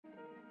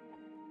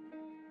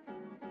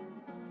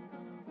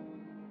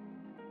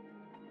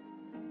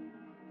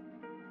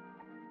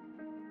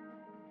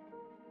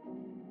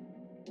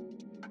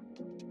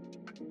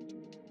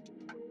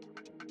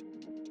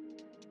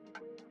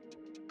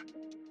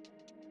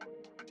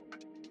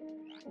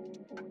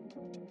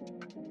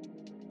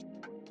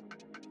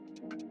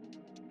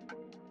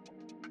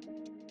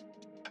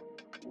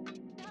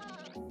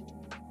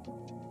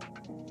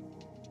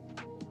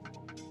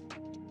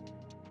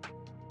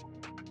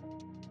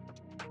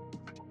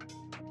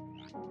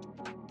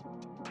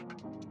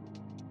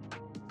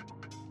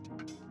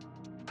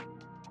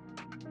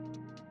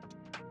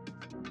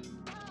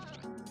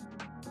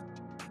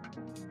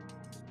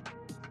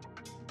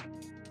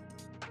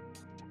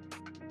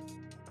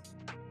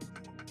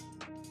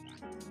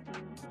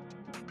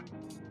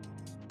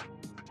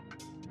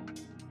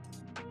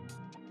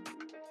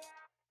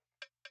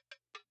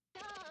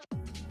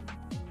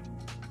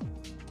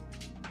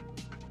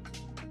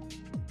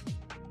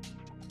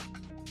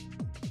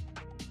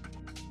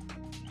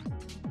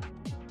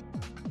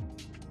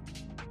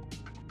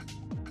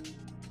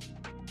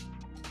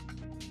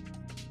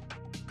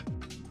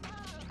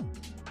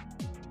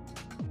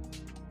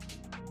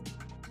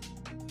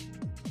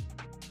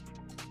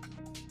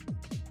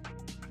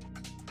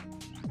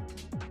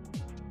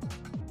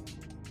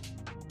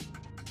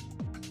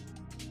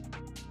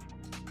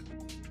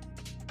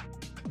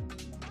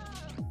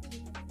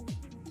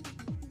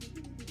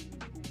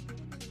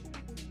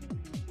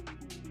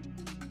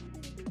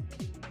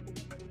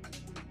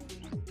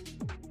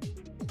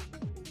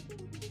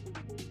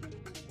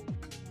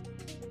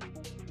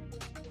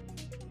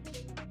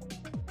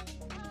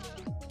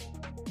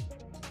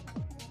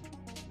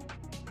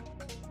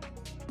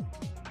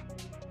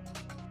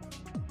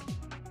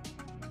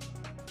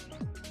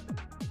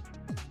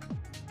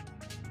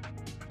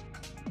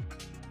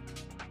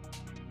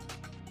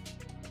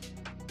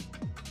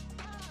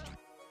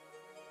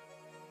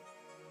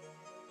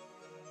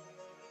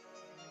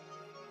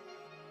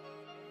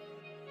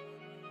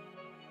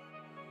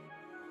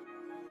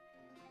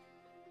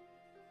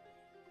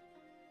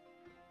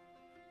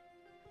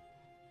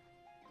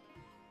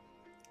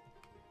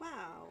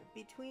Wow,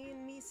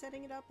 between me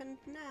setting it up and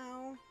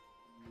now,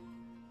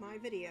 my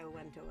video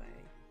went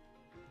away.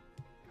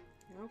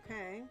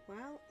 Okay,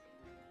 well,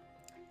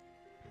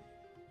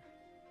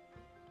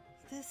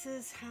 this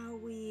is how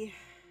we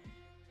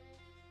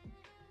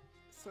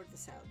sort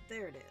this out.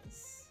 There it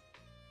is.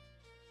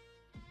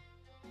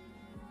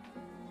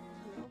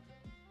 Nope.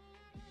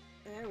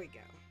 There we go.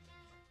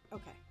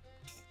 Okay.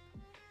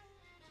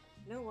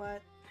 You know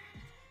what?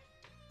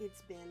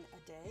 It's been a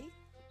day.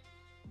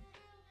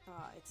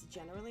 It's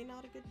generally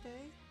not a good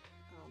day.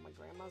 My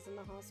grandma's in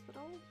the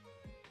hospital,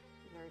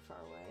 very far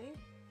away.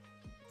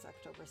 It's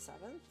October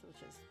 7th,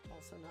 which is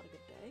also not a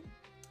good day.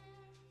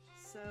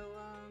 So,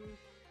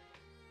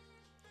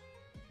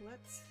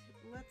 let's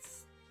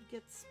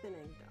get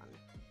spinning done.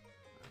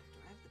 Do I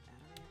have the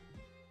battery on?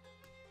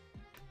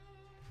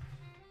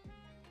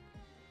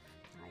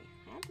 I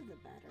had the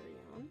battery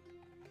on.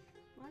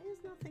 Why is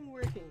nothing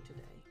working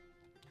today?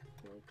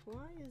 Like,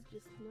 why is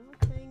just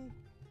nothing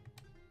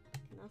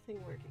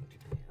working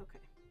today?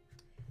 Okay.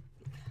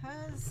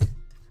 Because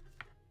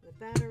the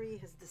battery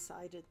has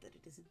decided that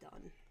it is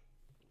done.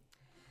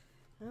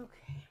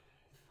 Okay,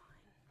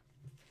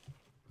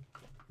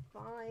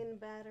 fine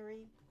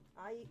battery.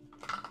 I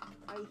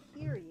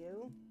hear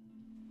you.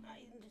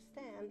 I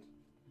understand.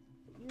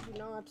 You do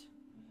not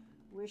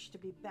wish to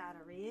be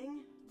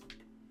batterying,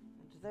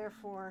 and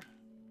therefore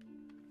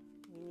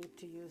we need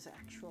to use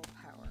actual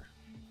power.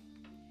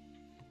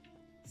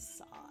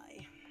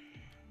 Sigh.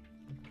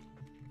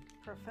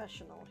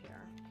 Professional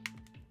here.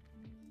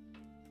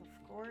 Of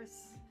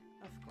course.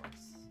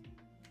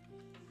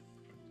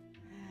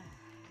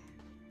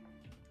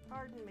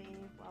 Pardon me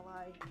while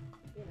I,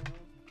 go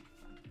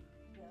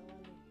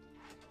and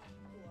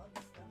plug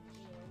stuff in.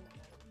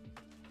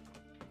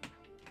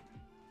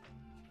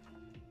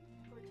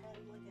 Pretend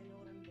like I know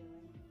what I'm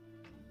doing.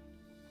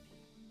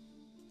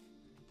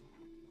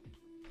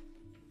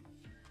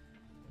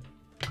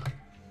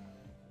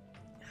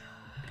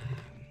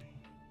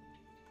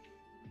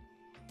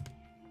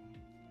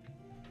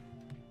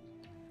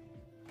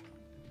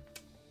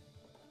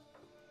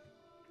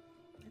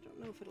 I don't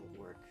know if it'll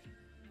work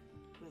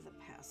with a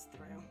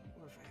pass-through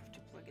or if I have to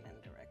plug it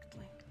in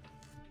directly.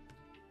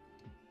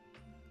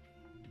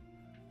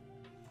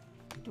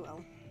 Well,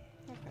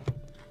 okay,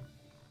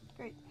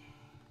 great.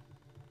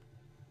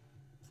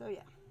 So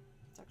yeah,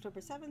 it's October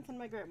 7th and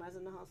my grandma's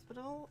in the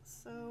hospital,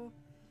 so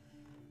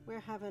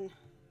we're having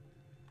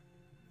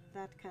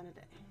that kind of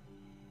day.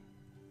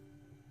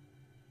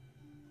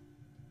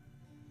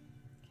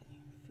 Okay,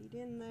 feed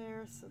in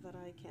there so that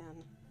I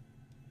can,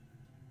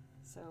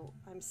 so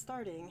I'm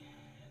starting,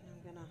 and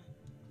I'm gonna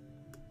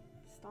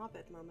stop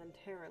it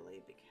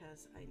momentarily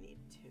because I need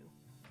to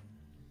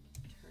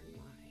turn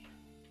my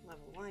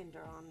level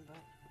winder on, but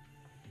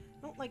I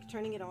don't like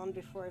turning it on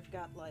before I've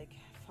got like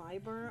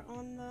fiber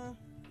on the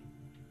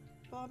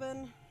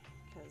bobbin,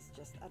 because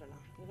just, I don't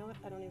know, you know what,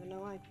 I don't even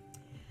know why.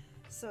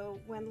 So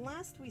when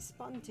last we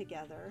spun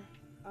together,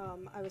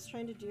 I was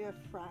trying to do a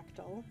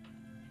fractal,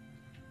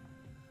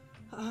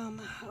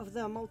 of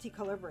the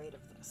multicolor braid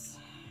of this.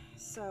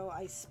 So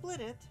I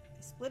split it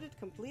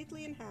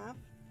completely in half.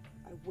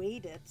 I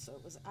weighed it, so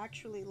it was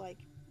actually like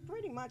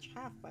pretty much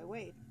half by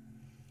weight.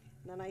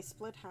 And then I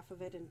split half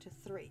of it into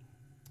 3,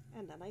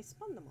 and then I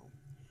spun them all.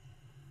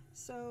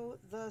 So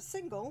the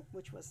single,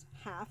 which was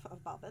half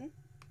of bobbin,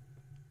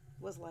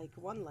 was like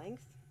 1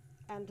 length,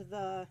 and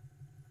the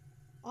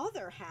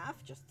other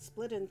half, just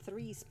split in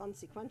 3, spun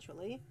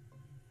sequentially,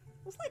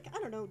 was like, I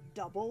don't know,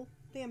 double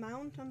the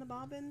amount on the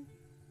bobbin.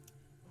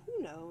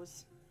 Who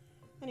knows?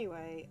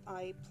 Anyway,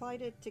 I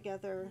plied it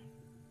together,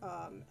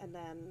 and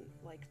then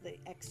like the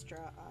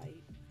extra oh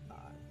my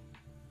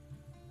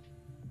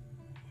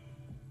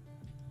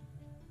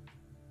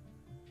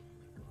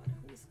god,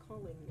 who is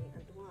calling me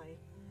and why?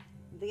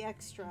 The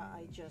extra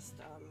I just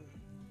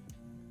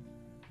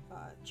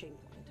chain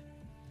point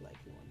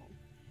like normal.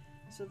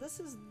 So this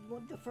is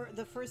what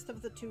the first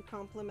of the 2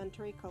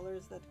 complementary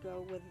colors that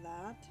go with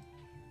that.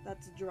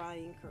 That's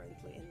drying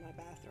currently in my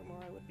bathroom,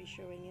 or I would be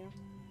showing you.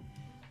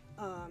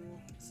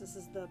 So this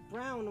is the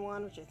brown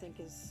one, which I think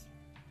is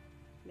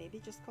maybe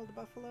just called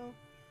Buffalo.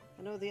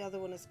 I know the other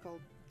one is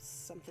called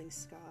something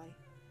Sky,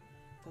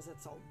 because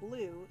it's all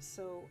blue.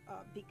 So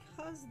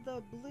because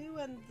the blue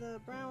and the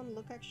brown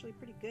look actually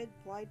pretty good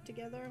plied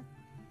together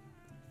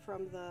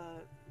from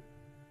the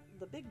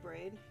big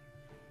braid,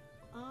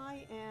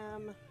 I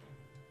am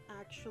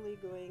actually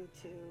going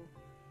to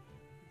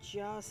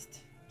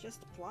just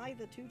ply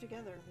the 2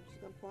 together. I'm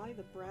just going to ply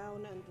the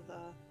brown and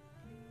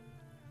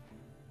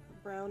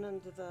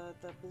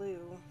the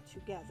blue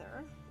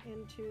together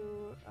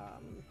into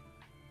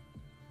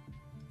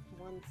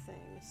one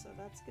thing. So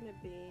that's going to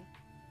be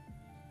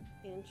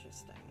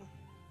interesting.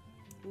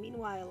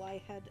 Meanwhile,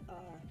 I had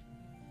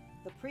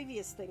the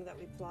previous thing that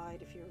we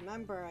plied, if you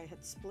remember, I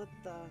had split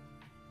the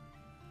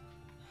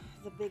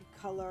big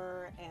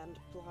color and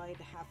plied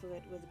half of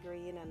it with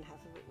green and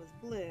half of it with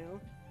blue.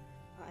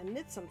 I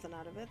knit something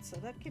out of it, so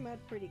that came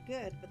out pretty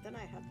good, but then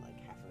I had like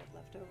half of it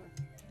left over.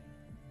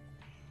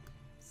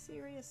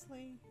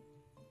 Seriously?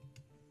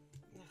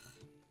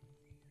 Ugh.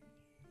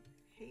 I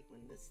hate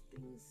when these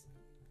things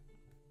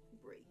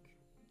break.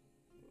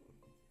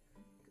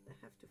 I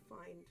have to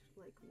find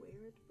like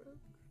where it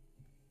broke.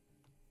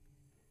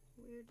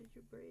 Where did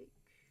you break?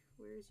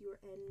 Where's your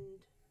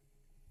end?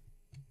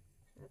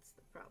 That's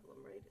the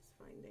problem, right? Is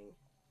finding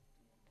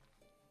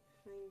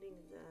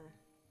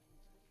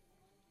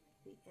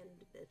the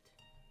end bit.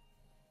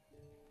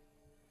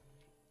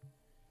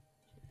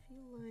 I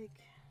feel like,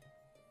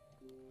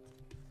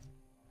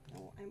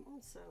 oh, I'm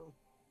also,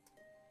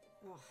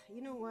 oh,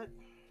 you know what?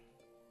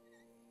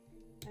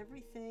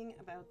 Everything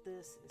about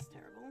this is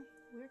terrible.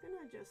 We're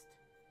gonna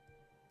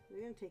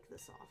take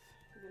this off.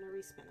 We're gonna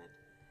respin it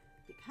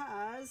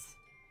because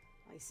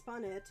I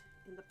spun it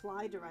in the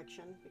ply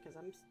direction because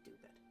I'm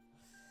stupid.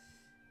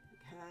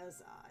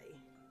 Because I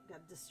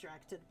got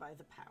distracted by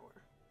the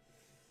power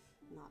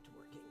not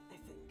working, I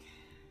think.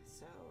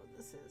 So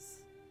this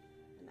is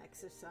an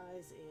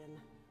exercise in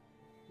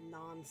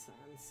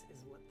nonsense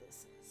is what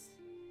this is.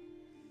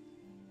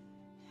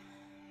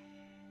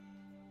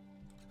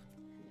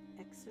 An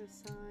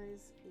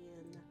exercise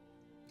in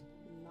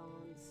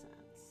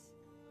nonsense.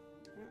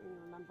 I don't even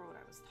remember what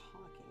I was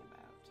talking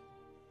about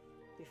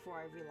before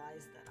I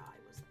realized that I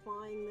was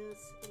applying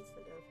this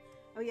instead of,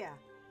 oh yeah.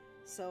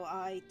 So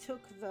I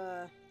took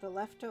the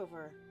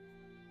leftover,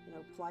 you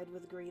know, plied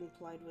with green,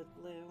 plied with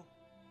blue,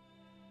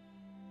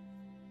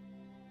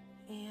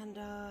 and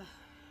okay,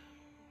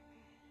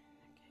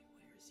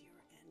 where's your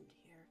end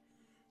here?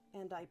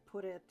 And I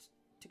put it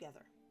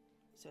together.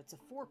 So it's a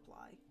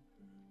 4-ply,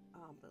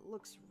 but it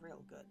looks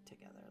real good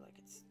together. Like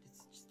it's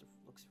just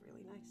looks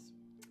really nice.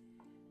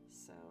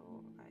 So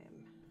I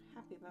am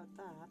happy about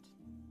that.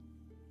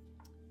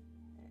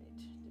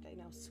 Alright, did I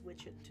now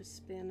switch it to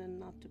spin and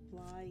not to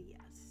ply?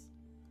 Yes.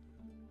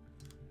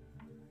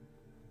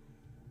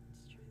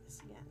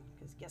 Again,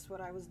 because guess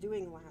what I was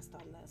doing last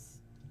on this?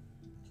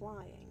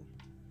 Plying.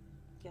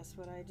 Guess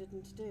what I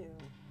didn't do?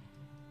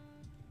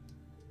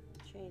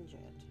 Change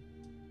it.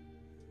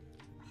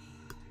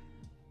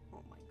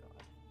 Oh my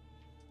god.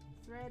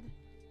 Thread,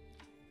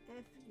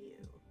 F you.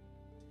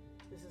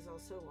 This is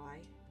also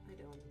why I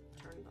don't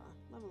turn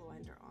the level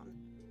winder on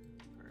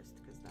first,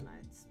 because then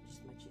it's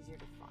just much easier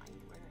to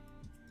find where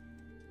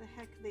the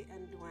heck the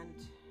end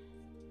went.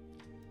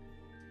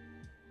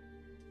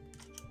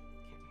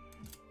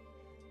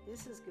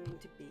 This is going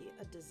to be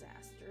a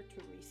disaster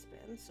to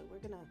respin, so we're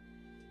gonna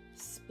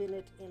spin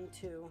it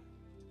into,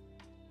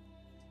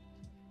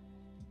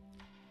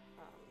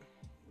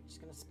 I'm just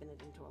gonna spin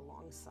it into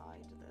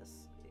alongside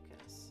this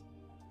because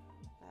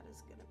that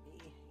is gonna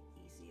be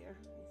easier,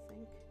 I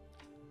think.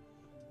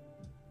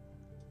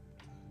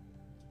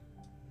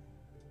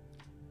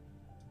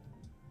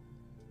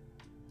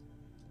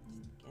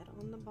 Just get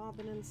on the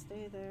bobbin and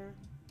stay there.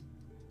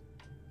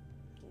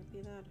 Can't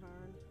be that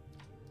hard.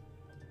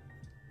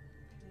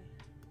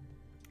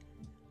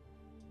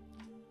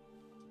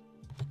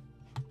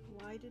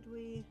 Why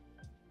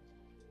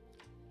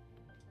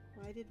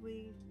did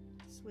we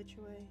switch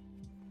away?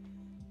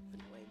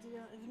 Anyway,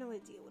 idea. I have no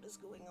idea what is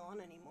going on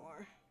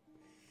anymore.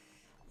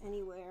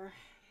 Anywhere.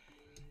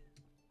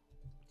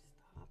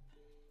 Stop.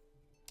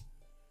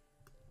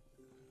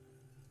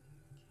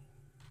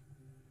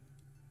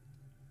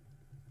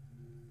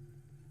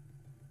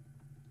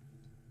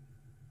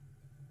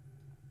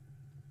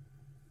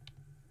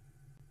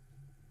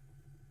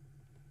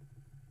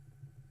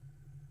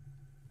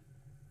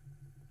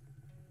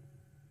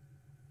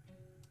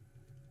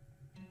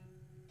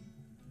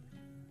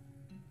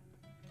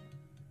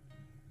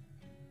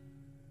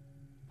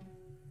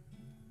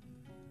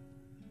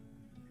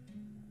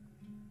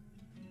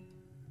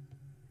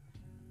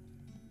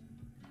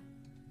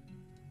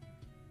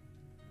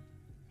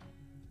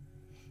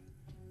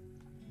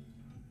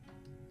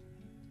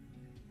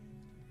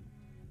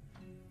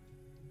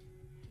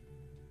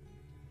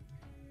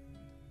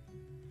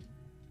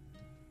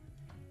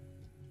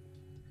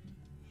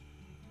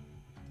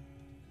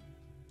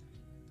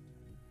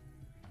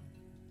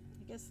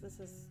 I guess this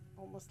is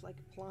almost like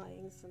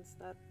applying, since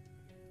that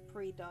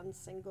pre-done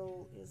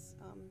single is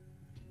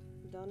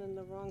done in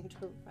the wrong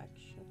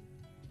direction.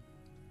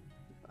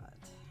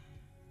 But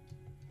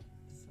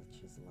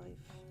such is life.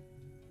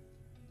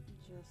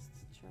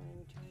 Just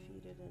trying to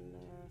feed it in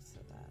there so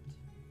that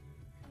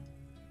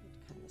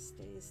it kind of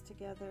stays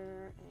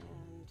together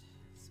and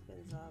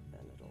spins up,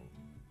 and it'll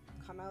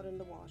come out in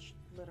the wash,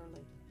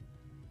 literally.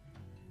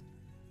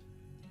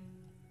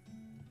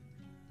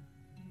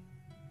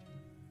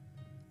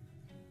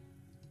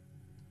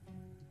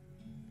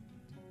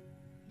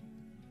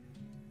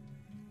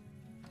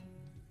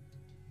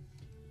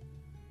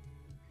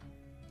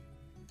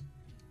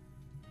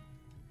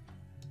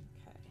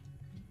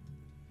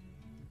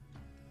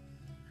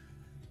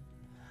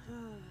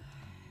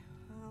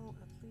 Well,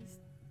 at least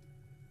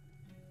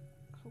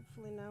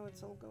hopefully now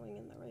it's all going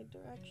in the right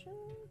direction,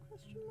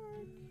 question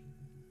mark?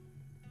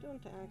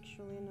 Don't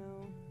actually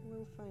know.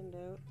 We'll find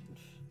out.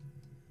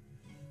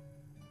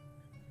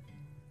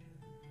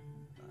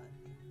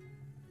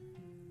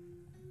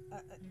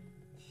 But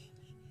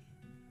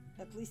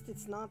at least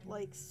it's not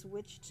like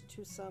switched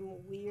to some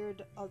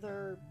weird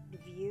other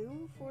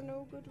view for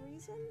no good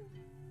reason.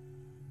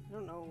 I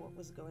don't know what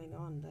was going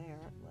on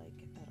there,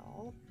 like, at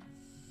all.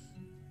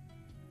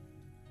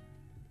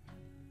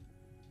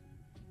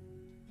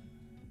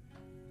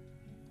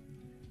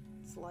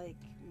 It's like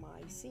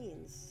my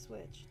scenes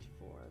switched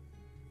for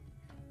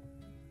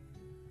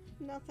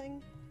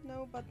nothing.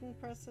 No button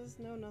presses,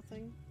 no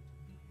nothing.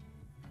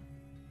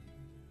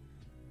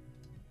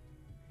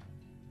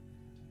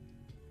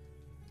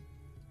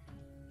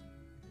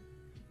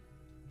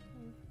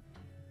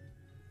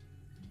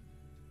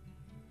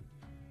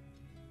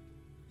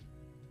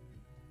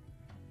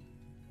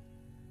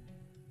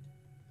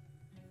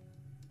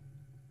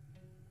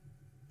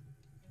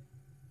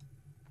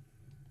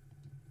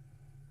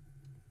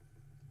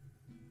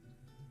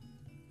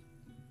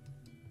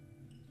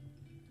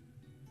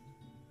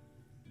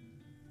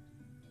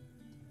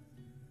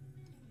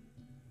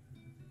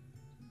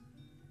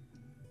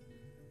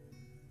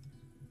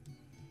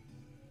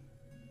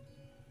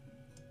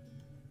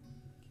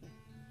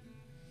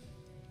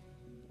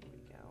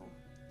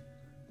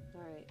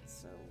 Alright,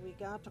 so we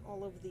got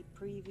all of the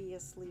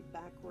previously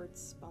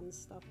backwards spun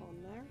stuff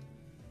on there.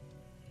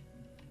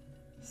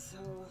 So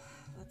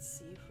let's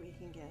see if we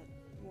can get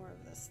more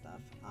of this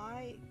stuff.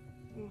 I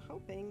am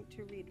hoping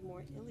to read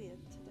more Iliad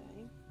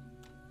today.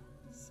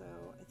 So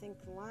I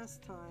think the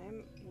last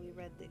time we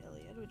read the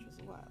Iliad, which was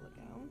a while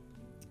ago,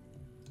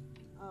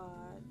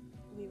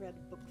 we read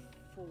book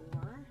 4.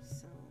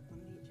 So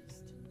let me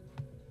just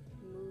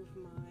move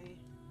the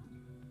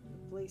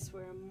place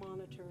where I'm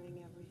monitoring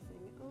everything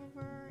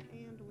over,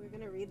 and we're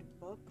going to read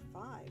book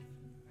 5,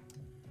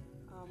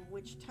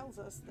 which tells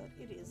us that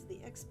it is the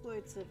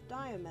exploits of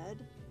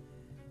Diomed,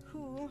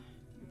 who,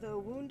 though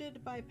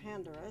wounded by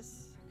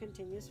Pandarus,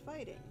 continues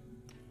fighting.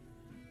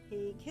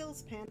 He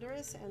kills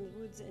Pandarus and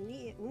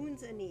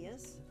wounds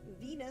Aeneas.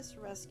 Venus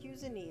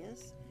rescues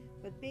Aeneas,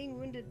 but being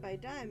wounded by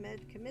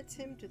Diomed commits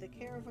him to the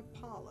care of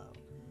Apollo,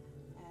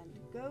 and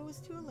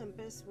goes to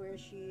Olympus, where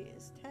she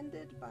is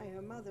tended by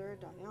her mother,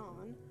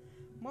 Dione.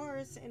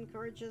 Mars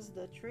encourages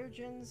the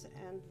Trojans,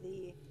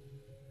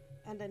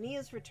 and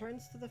Aeneas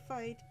returns to the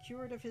fight,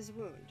 cured of his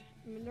wound.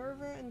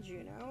 Minerva and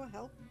Juno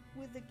help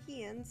with the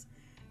Chians,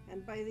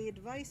 and by the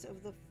advice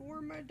of the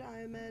former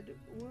Diomed,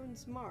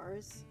 wounds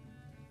Mars,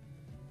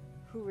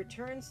 who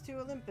returns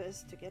to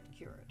Olympus to get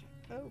cured.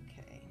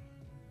 Okay.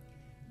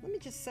 Let me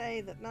just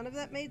say that none of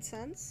that made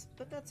sense,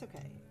 but that's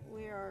okay.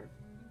 We are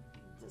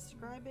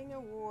describing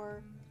a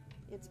war.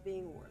 It's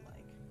being warlike.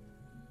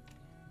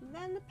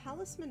 Then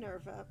Pallas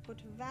Minerva put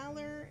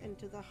valor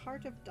into the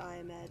heart of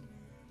Diomed,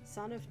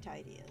 son of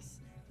Tydeus,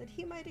 that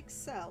he might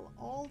excel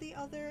all the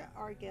other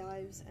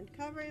Argives and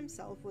cover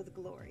himself with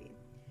glory.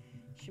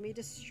 She made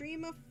a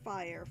stream of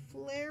fire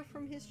flare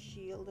from his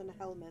shield and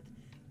helmet,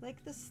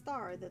 like the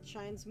star that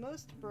shines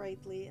most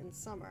brightly in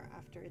summer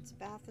after its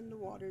bath in the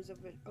waters of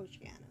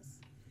Oceanus.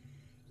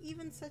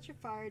 Even such a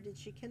fire did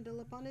she kindle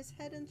upon his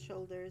head and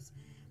shoulders,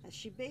 as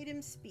she bade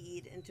him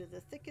speed into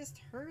the thickest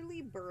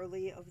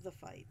hurly-burly of the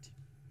fight.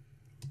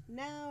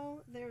 Now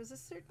there was a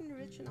certain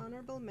rich and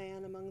honorable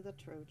man among the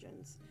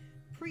Trojans,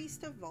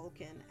 priest of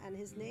Vulcan, and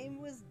his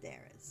name was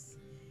Dares.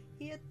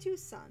 He had 2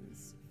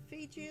 sons,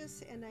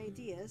 Phaeacius and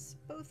Idaeus,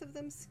 both of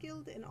them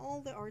skilled in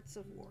all the arts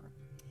of war.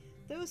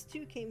 Those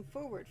 2 came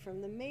forward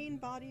from the main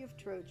body of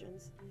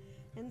Trojans,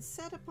 and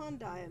set upon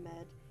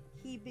Diomed,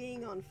 he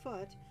being on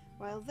foot,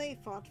 while they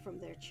fought from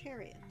their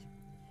chariot.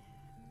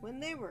 When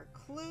they were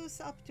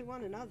close up to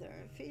one another,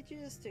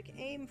 Phaeacius took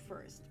aim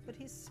first, but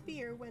his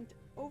spear went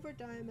over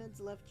Diomed's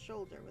left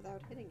shoulder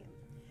without hitting him.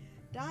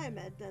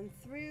 Diomed then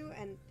threw,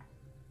 and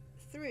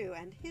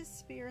his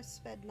spear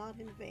sped not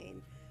in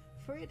vain,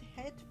 for it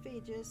hit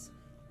Phaeacius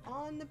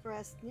on the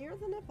breast near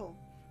the nipple,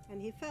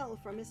 and he fell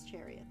from his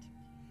chariot.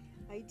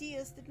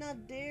 Idaeus did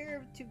not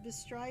dare to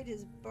bestride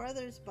his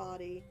brother's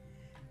body,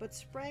 but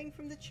sprang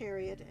from the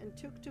chariot and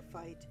took to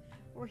fight,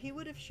 or he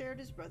would have shared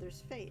his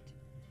brother's fate.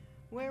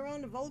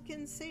 Whereon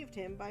Vulcan saved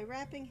him by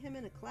wrapping him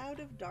in a cloud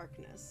of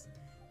darkness,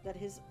 that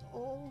his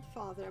old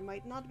father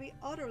might not be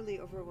utterly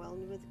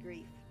overwhelmed with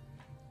grief.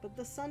 But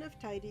the son of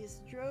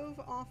Tydeus drove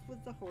off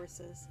with the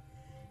horses,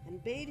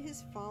 and bade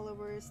his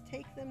followers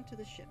take them to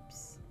the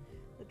ships.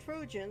 The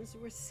Trojans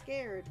were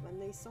scared when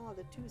they saw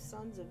the 2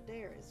 sons of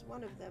Dares,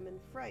 one of them in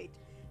fright,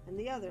 and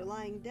the other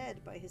lying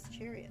dead by his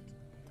chariot.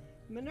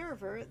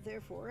 Minerva,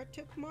 therefore,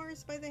 took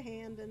Mars by the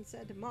hand and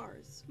said,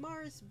 Mars,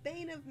 Mars,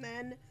 bane of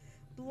men,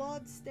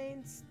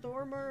 blood-stained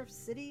stormer of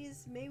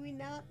cities, may we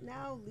not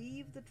now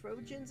leave the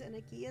Trojans and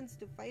Achaeans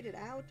to fight it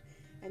out,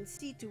 and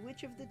see to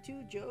which of the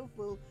 2 Jove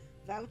will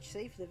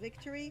vouchsafe the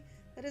victory?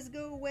 Let us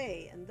go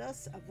away, and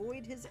thus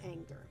avoid his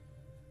anger.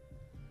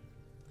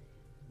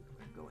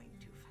 We're going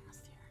too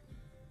fast here.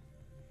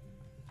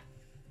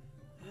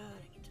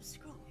 I need to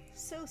scroll.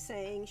 So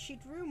saying, she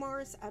drew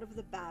Mars out of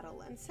the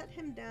battle, and set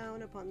him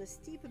down upon the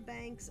steep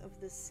banks of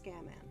the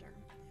Scamander.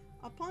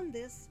 Upon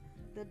this,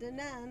 the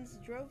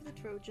Danaans drove the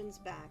Trojans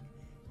back,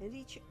 and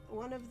each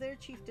one of their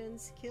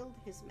chieftains killed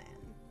his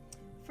man.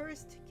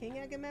 First, King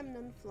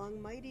Agamemnon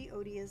flung mighty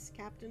Odius,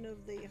 captain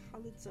of the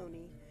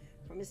Halitzoni,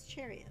 from his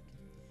chariot.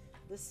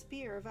 The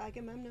spear of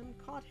Agamemnon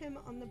caught him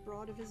on the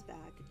broad of his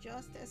back,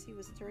 just as he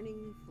was turning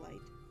in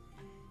flight.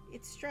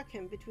 It struck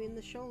him between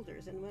the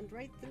shoulders and went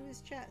right through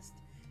his chest,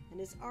 and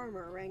his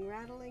armor rang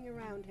rattling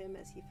around him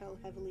as he fell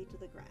heavily to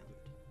the ground.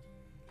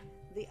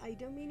 The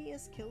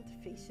Idomeneus killed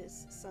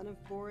Phaeacius, son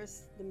of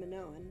Boris the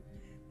Minoan,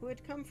 who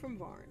had come from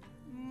Varn.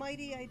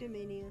 Mighty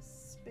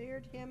Idomeneus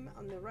spared him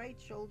on the right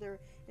shoulder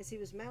as he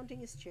was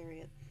mounting his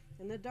chariot,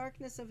 and the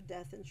darkness of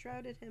death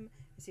enshrouded him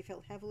as he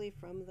fell heavily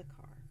from the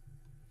car.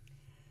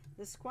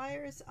 The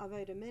squires of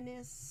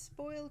Idomeneus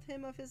spoiled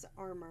him of his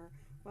armor,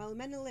 while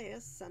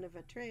Menelaus, son of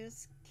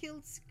Atreus,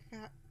 killed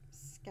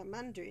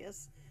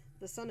Scamandrius,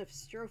 the son of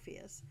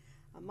Strophius,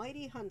 a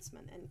mighty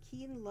huntsman and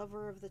keen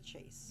lover of the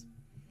chase.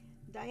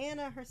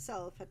 Diana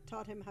herself had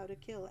taught him how to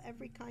kill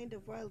every kind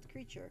of wild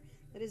creature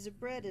that is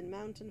bred in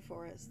mountain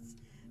forests,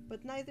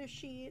 but neither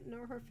she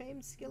nor her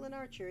famed skill in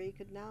archery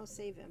could now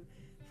save him,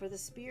 for the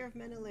spear of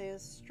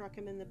Menelaus struck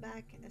him in the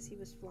back as he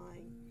was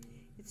flying.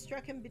 It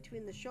struck him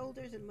between the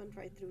shoulders and went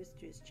right through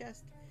his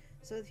chest,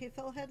 so that he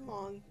fell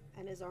headlong,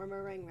 and his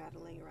armor rang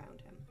rattling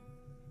around him.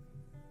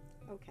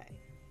 Okay.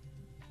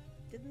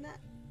 Didn't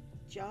that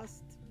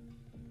just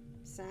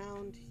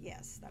sound...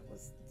 Yes, that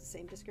was the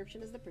same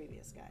description as the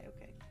previous guy.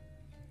 Okay.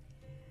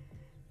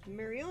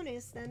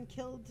 Meriones then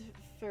killed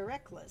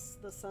Phereclus,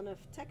 the son of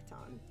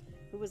Tecton,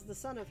 who was the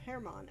son of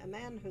Hermon, a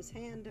man whose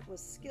hand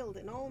was skilled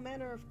in all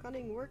manner of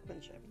cunning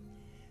workmanship,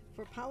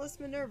 for Pallas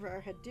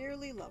Minerva had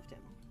dearly loved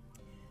him.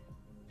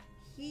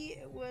 He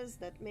it was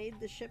that made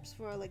the ships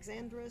for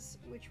Alexandrus,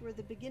 which were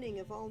the beginning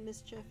of all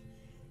mischief,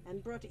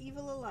 and brought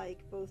evil alike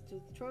both to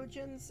the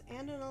Trojans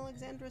and on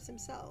Alexandrus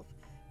himself,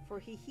 for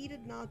he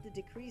heeded not the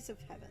decrees of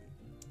heaven.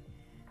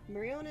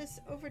 Meriones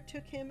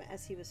overtook him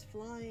as he was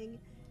flying,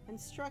 and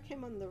struck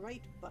him on the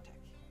right buttock.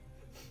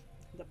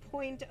 The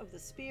point of the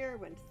spear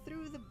went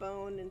through the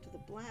bone into the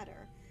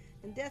bladder,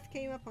 and death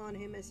came upon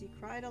him as he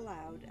cried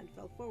aloud and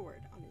fell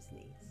forward on his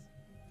knees.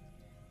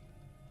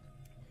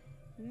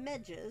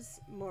 Meges,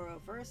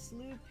 moreover,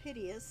 slew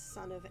Pityus,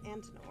 son of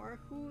Antenor,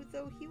 who,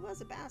 though he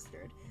was a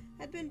bastard,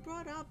 had been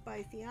brought up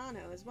by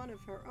Theano as one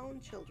of her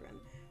own children,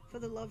 for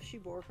the love she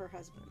bore her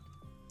husband.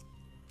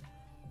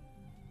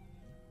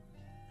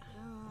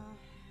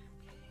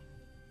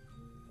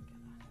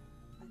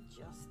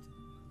 Adjust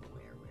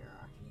where we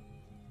are.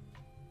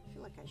 I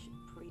feel like I should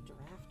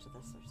pre-draft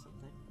this or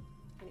something.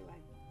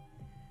 Anyway.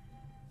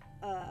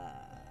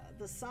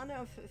 The son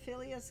of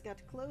Phyleus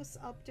got close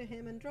up to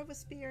him and drove a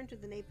spear into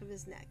the nape of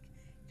his neck.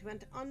 It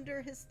went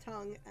under his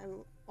tongue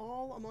and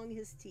all among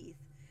his teeth,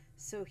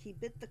 so he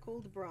bit the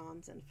cold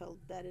bronze and fell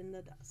dead in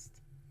the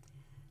dust.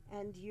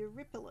 And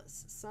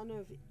Eurypylus, son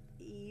of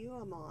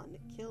Euaemon,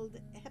 killed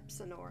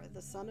Hypsenor,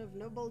 the son of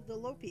noble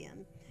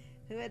Dolopian,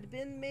 who had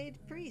been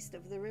made priest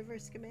of the river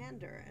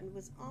Scamander, and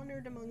was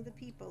honored among the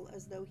people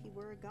as though he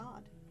were a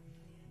god.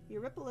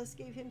 Eurypylus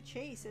gave him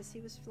chase as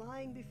he was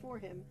flying before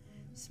him,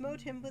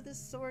 smote him with his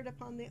sword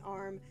upon the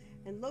arm,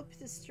 and loped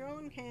his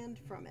strong hand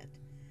from it.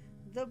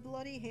 The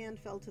bloody hand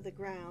fell to the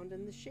ground,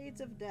 and the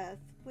shades of death,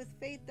 with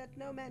fate that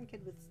no man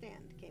could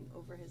withstand, came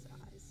over his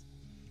eyes.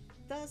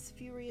 Thus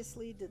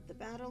furiously did the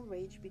battle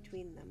rage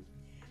between them.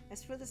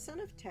 As for the son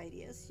of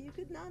Tydeus, you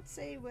could not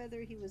say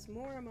whether he was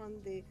more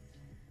among the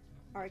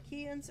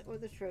Achaeans or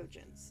the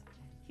Trojans.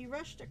 He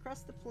rushed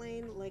across the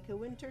plain like a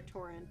winter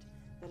torrent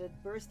that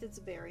had burst its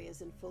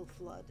barriers in full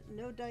flood.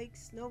 No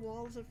dikes, no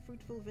walls of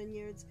fruitful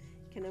vineyards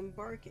can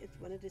embark it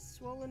when it is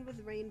swollen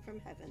with rain from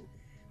heaven,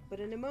 but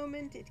in a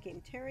moment it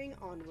came tearing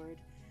onward,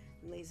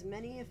 and lays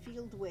many a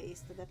field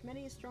waste that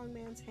many a strong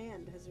man's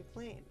hand has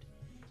reclaimed.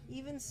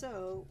 Even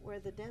so were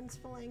the dense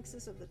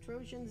phalanxes of the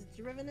Trojans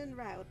driven in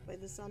rout by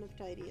the son of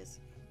Tydeus,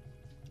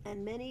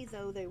 and many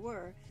though they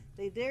were,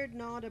 they dared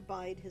not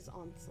abide his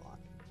onslaught.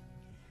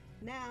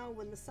 Now,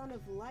 when the son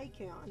of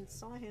Lycaon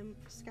saw him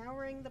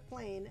scouring the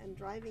plain and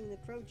driving the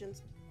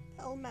Trojans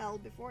pell-mell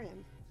before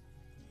him,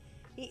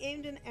 he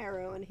aimed an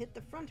arrow and hit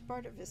the front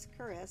part of his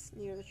cuirass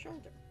near the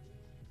shoulder.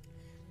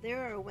 The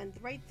arrow went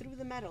right through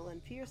the metal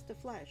and pierced the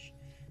flesh,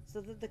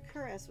 so that the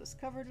cuirass was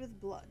covered with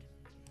blood.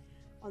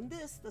 On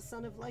this, the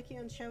son of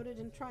Lycaon shouted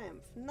in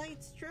triumph,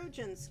 "Knights,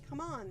 Trojans, come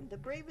on! The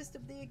bravest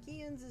of the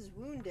Achaeans is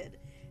wounded,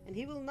 and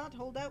he will not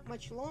hold out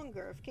much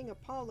longer if King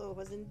Apollo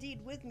was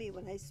indeed with me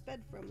when I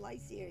sped from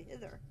Lycia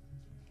hither."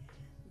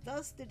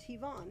 Thus did he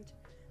vaunt,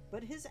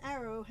 but his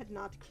arrow had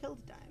not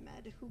killed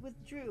Diomed, who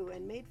withdrew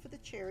and made for the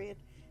chariot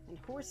and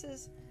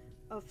horses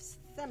of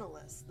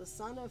Sthenelus, the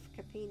son of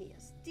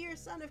Capaneus. "Dear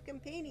son of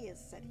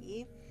Capaneus," said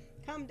he,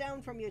 "come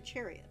down from your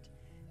chariot,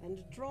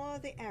 and draw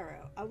the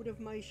arrow out of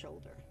my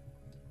shoulder."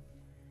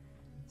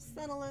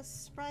 Sthenelus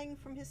sprang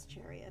from his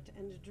chariot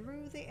and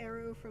drew the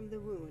arrow from the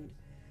wound,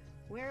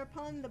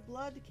 whereupon the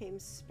blood came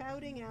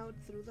spouting out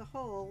through the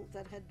hole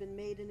that had been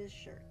made in his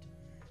shirt.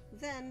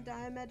 Then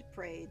Diomed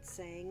prayed,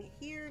 saying,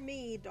 "Hear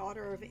me,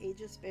 daughter of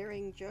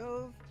aegis-bearing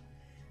Jove.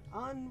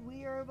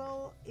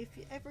 Unweariable, if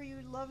ever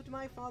you loved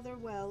my father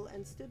well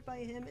and stood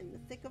by him in the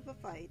thick of a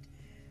fight,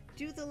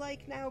 do the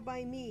like now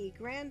by me.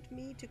 Grant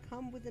me to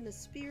come within a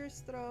spear's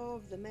throw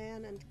of the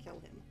man and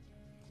kill him.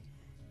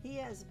 He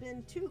has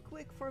been too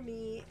quick for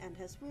me and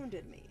has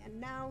wounded me,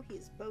 and now he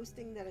is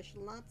boasting that I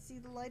shall not see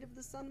the light of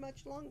the sun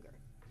much longer."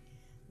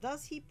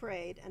 Thus he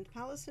prayed, and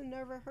Pallas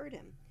Minerva heard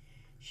him.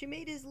 She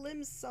made his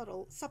limbs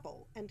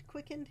supple, and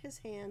quickened his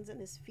hands and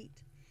his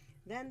feet.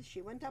 Then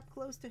she went up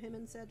close to him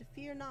and said,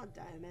 "Fear not,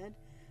 Diomed,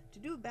 to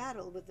do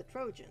battle with the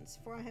Trojans,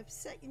 for I have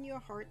set in your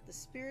heart the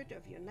spirit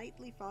of your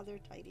knightly father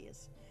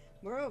Tydeus.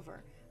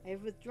 Moreover, I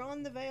have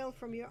withdrawn the veil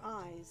from your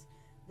eyes,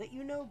 that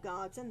you know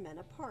gods and men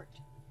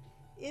apart.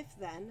 If,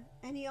 then,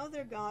 any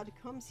other god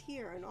comes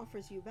here and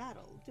offers you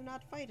battle, do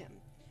not fight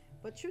him,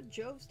 but should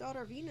Jove's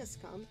daughter Venus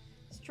come,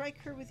 strike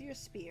her with your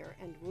spear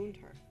and wound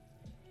her."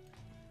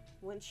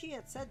 When she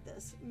had said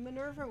this,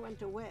 Minerva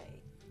went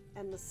away,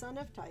 and the son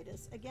of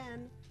Tydeus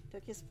again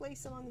took his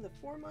place among the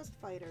foremost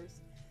fighters,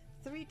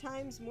 3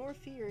 times more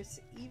fierce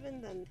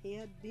even than he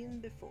had been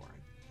before.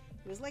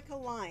 He was like a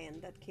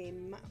lion that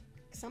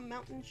some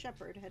mountain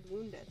shepherd had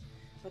wounded,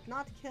 but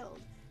not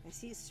killed, as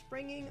he is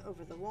springing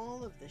over the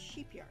wall of the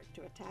sheepyard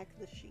to attack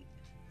the sheep.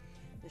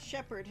 The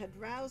shepherd had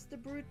roused the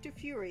brute to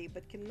fury,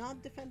 but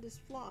cannot defend his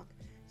flock,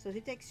 so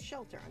he takes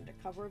shelter under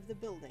cover of the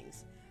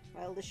buildings,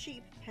 while the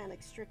sheep,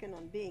 panic-stricken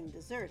on being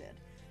deserted,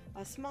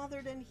 are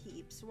smothered in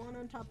heaps, one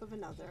on top of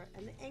another,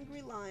 and the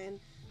angry lion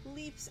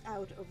leaps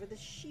out over the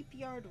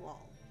sheepyard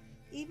wall.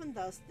 Even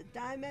thus did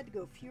Diomed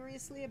go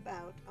furiously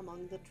about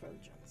among the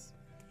Trojans.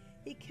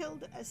 He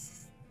killed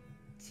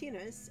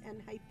Astinus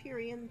and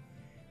Hyperion,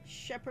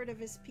 shepherd of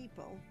his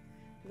people,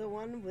 the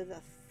one with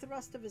a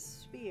thrust of his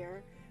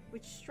spear,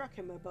 which struck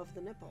him above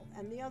the nipple,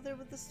 and the other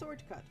with the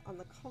sword cut on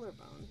the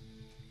collarbone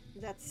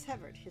that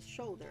severed his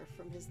shoulder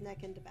from his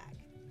neck and back.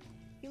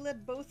 He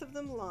let both of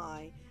them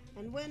lie,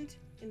 and went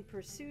in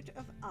pursuit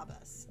of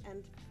Abas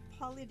and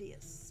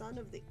Polydius, son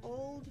of the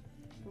old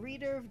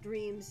reader of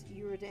dreams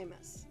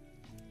Eurydamas.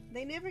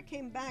 They never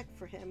came back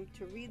for him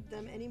to read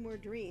them any more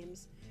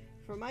dreams,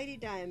 for mighty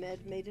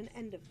Diomed made an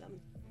end of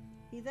them.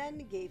 He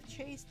then gave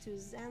chase to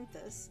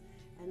Xanthus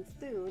and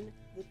Thune,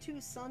 the 2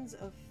 sons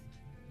of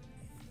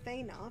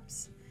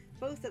Phaenops,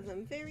 both of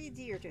them very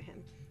dear to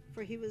him,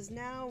 for he was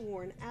now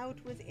worn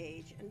out with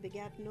age and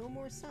begat no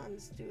more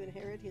sons to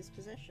inherit his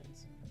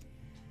possessions.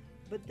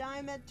 But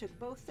Diomed took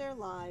both their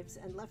lives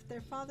and left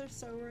their father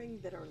sorrowing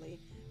bitterly,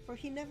 for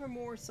he never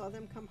more saw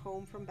them come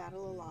home from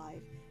battle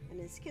alive, and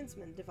his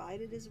kinsmen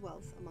divided his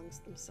wealth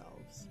amongst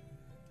themselves.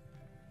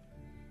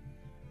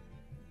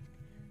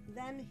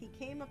 Then he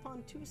came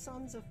upon 2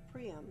 sons of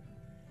Priam,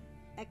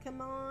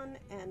 Echamon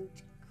and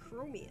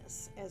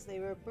Chromius, as they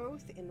were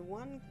both in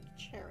one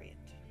chariot.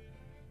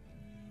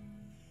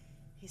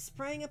 He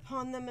sprang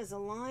upon them as a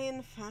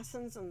lion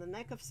fastens on the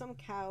neck of some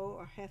cow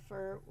or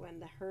heifer when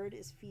the herd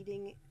is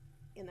feeding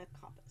in a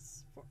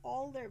coppice. For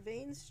all their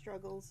vain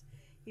struggles,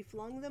 he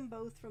flung them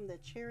both from the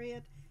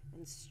chariot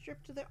and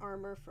stripped the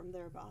armor from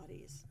their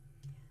bodies.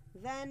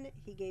 Then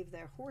he gave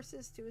their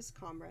horses to his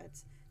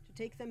comrades to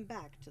take them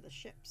back to the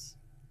ships.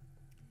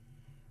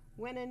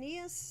 When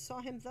Aeneas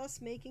saw him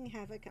thus making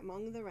havoc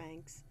among the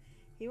ranks,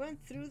 he went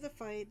through the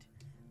fight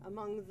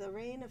among the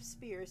rain of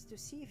spears to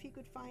see if he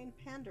could find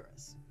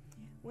Pandarus.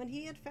 When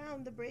he had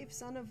found the brave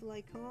son of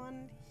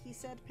Lycaon, he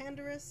said,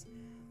 "Pandarus,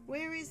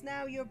 where is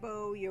now your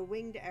bow, your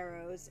winged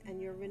arrows,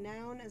 and your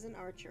renown as an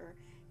archer,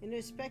 in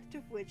respect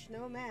of which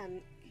no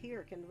man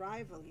here can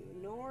rival you,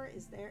 nor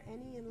is there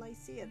any in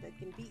Lycia that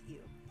can beat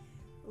you?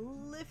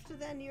 Lift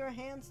then your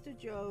hands to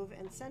Jove,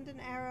 and send an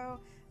arrow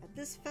at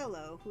this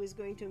fellow who is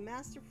going to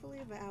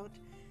masterfully about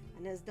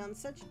and has done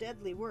such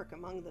deadly work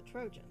among the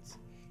Trojans.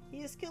 He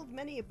has killed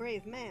many a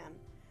brave man,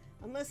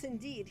 unless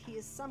indeed he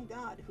is some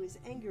god who is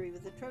angry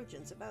with the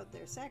Trojans about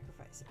their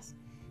sacrifices,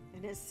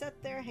 and has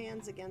set their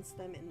hands against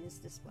them in his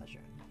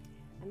displeasure."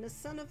 And the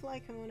son of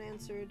Lycaon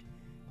answered,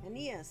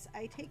 "Aeneas,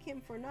 I take him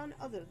for none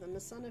other than the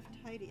son of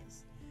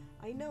Tydeus.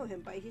 I know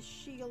him by his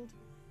shield,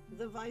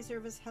 the visor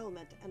of his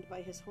helmet, and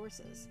by his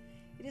horses.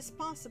 It is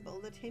possible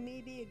that he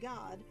may be a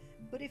god,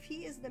 but if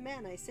he is the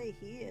man I say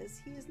he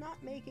is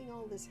not making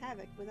all this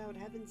havoc without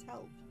heaven's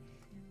help,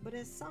 but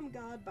has some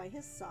god by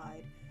his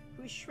side,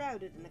 who is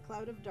shrouded in a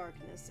cloud of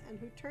darkness, and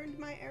who turned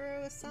my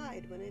arrow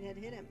aside when it had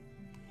hit him.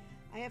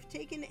 I have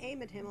taken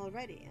aim at him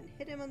already, and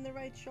hit him on the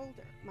right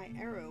shoulder. My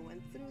arrow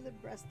went through the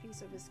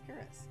breastpiece of his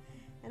cuirass,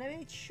 and I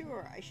made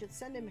sure I should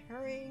send him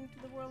hurrying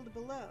to the world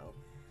below,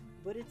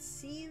 but it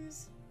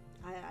seems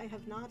I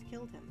have not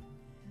killed him.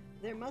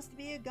 There must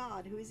be a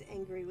god who is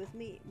angry with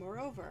me.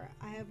 Moreover,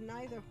 I have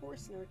neither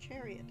horse nor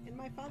chariot. In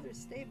my father's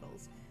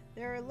stables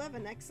there are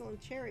 11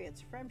 excellent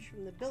chariots, fresh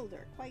from the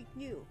builder, quite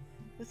new,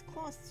 with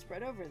cloths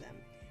spread over them,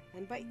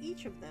 and by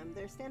each of them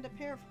there stand a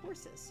pair of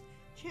horses,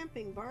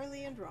 champing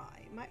barley and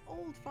rye. My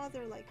old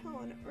father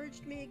Lycaon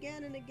urged me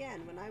again and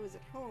again, when I was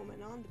at home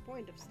and on the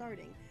point of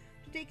starting,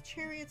 to take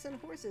chariots and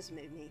horses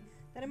with me,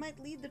 that I might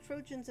lead the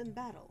Trojans in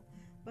battle,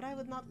 but I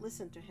would not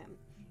listen to him.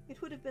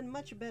 It would have been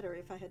much better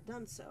if I had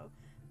done so,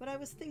 but I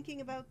was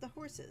thinking about the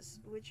horses,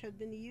 which had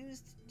been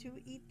used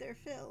to eat their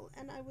fill,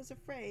 and I was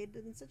afraid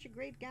that in such a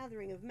great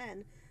gathering of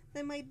men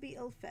they might be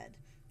ill-fed.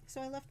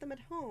 So I left them at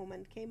home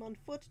and came on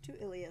foot to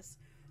Ilius,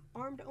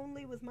 armed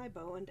only with my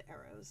bow and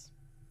arrows.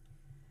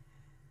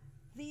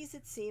 These,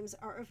 it seems,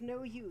 are of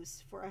no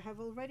use, for I have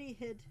already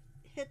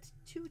hit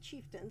 2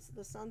 chieftains,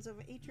 the sons of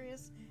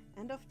Atreus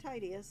and of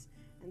Tydeus,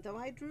 and though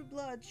I drew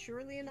blood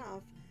surely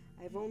enough,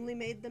 I have only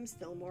made them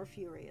still more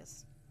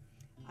furious.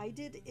 I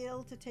did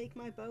ill to take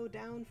my bow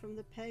down from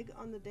the peg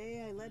on the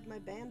day I led my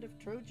band of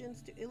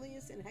Trojans to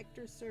Ilius in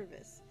Hector's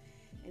service,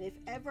 and if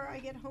ever I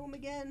get home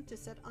again to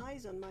set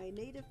eyes on my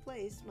native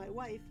place, my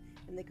wife,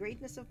 and the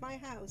greatness of my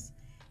house,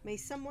 may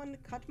someone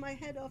cut my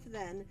head off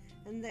then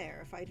and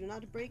there if I do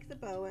not break the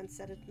bow and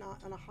set it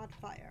not on a hot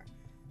fire,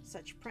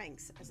 such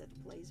pranks as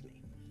it plays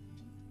me."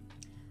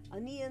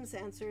 Aeneas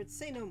answered,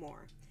 "Say no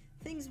more.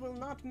 Things will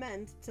not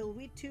mend till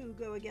we too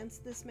go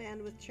against this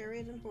man with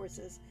chariot and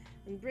horses,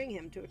 and bring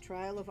him to a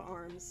trial of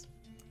arms.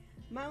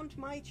 Mount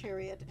my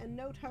chariot, and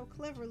note how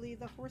cleverly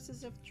the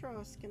horses of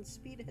Tros can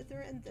speed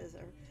hither and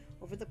thither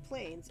over the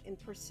plains in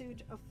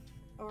pursuit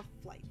or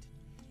flight.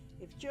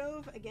 If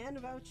Jove again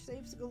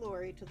vouchsafes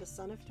glory to the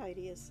son of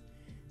Tydeus,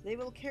 they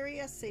will carry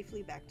us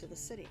safely back to the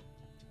city.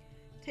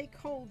 Take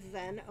hold,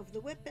 then, of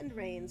the whip and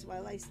reins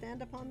while I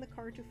stand upon the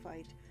car to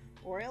fight,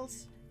 or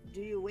else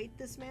do you wait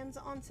this man's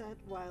onset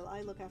while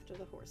I look after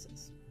the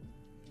horses."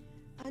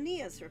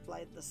 "Aeneas,"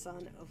 replied the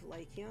son of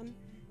Lycaon,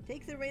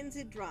 "take the reins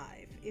and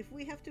drive. If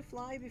we have to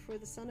fly before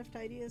the son of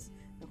Tydeus,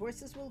 the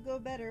horses will go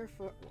better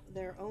for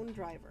their own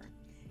driver.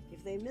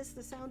 If they miss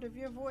the sound of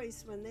your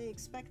voice when they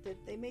expect it,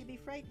 they may be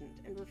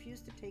frightened and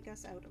refuse to take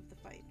us out of the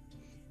fight.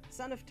 The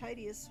son of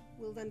Tydeus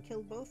will then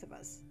kill both of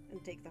us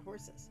and take the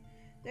horses.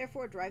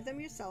 Therefore drive them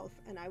yourself,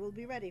 and I will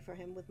be ready for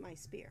him with my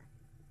spear."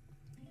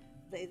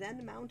 They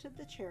then mounted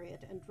the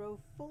chariot and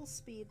drove full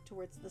speed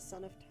towards the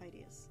son of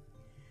Tydeus.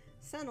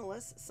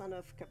 Sthenelus, son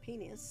of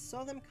Capaneus,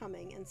 saw them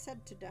coming and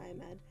said to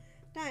Diomed,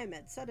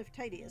 "Diomed, son of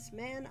Tydeus,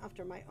 man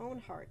after my own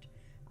heart,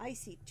 I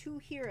see 2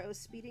 heroes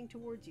speeding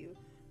towards you,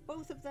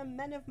 both of them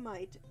men of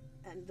might,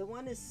 and the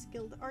one is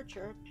skilled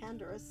archer,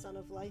 Pandarus, son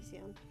of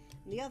Lycaon,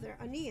 and the other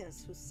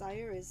Aeneas, whose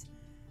sire is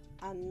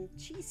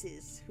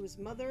Anchises, whose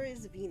mother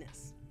is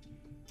Venus.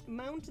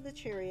 Mount the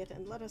chariot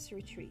and let us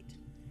retreat.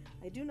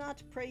 I do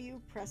not, pray you,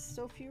 press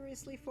so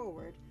furiously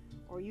forward,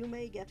 or you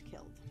may get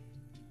killed."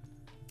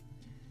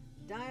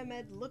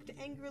 Diomed looked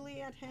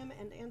angrily at him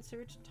and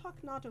answered,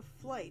 "Talk not of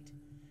flight,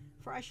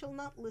 for I shall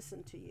not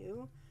listen to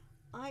you.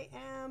 I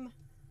am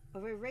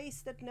of a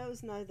race that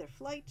knows neither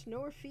flight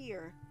nor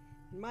fear,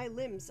 and my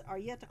limbs are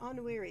yet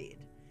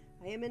unwearied.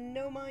 I am in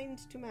no mind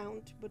to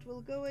mount, but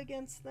will go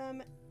against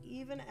them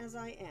even as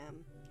I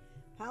am.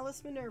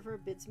 Pallas Minerva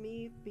bids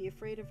me be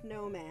afraid of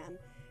no man,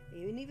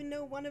 and even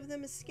though one of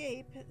them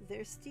escape,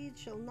 their steed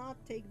shall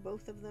not take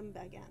both of them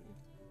again.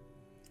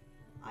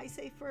 I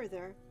say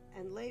further,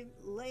 and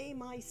lay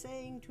my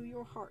saying to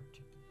your heart.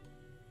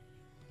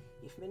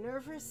 If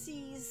Minerva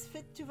sees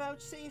fit to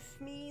vouchsafe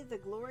me the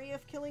glory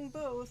of killing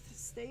both,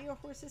 stay your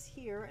horses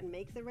here and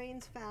make the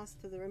reins fast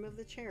to the rim of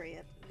the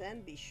chariot.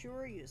 Then be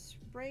sure you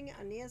spring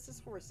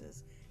Aeneas'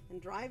 horses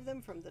and drive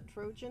them from the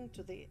Trojan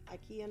to the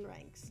Achaean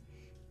ranks.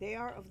 They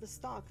are of the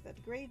stock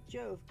that great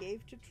Jove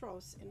gave to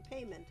Tros in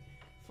payment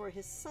for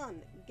his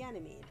son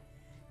Ganymede,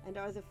 and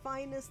are the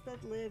finest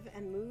that live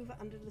and move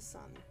under the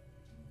sun.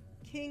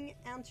 King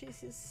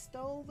Anchises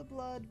stole the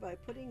blood by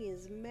putting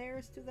his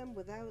mares to them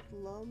without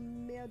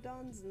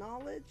Laomedon's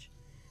knowledge,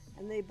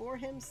 and they bore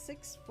him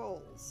 6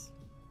 foals.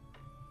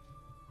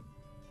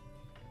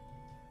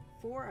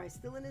 4 are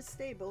still in his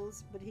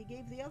stables, but he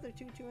gave the other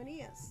 2 to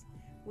Aeneas.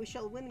 We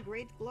shall win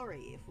great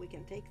glory if we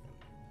can take them.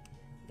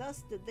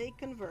 Thus did they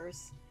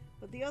converse,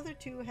 but the other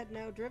 2 had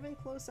now driven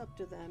close up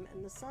to them,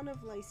 and the son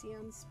of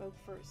Lycaon spoke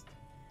first.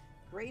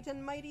 Great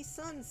and mighty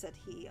son, said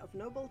he, of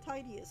noble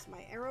Tydeus,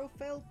 my arrow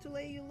failed to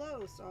lay you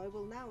low, so I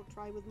will now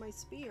try with my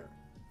spear.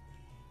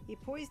 He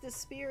poised his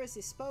spear as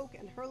he spoke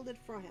and hurled it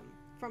from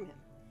him.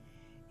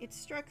 It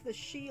struck the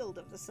shield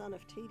of the son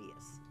of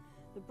Tydeus.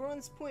 The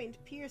bronze point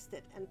pierced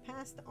it and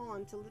passed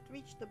on till it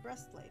reached the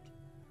breastplate.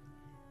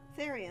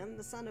 Therion,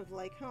 the son of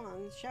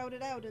Lycaon,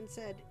 shouted out and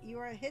said, You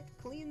are hit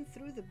clean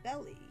through the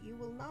belly. You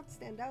will not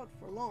stand out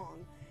for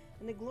long,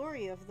 and the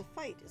glory of the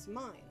fight is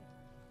mine.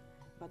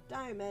 But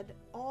Diomed,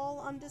 all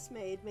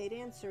undismayed, made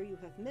answer, You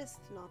have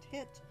missed, not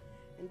hit,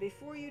 and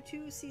before you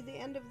 2 see the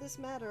end of this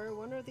matter,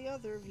 one or the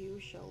other of you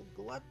shall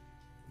glut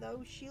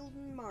thou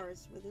shielding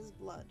Mars with his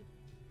blood.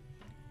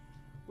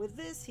 With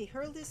this he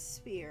hurled his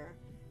spear,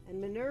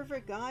 and Minerva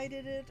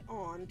guided it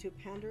on to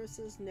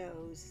Pandarus's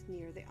nose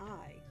near the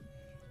eye.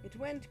 It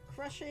went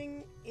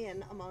crushing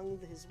in among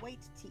his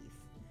white teeth.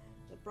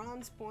 The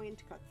bronze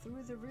point cut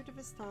through the root of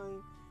his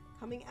tongue,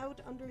 coming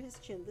out under his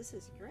chin. This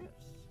is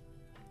gross.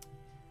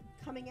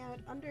 Coming out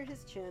under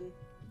his chin,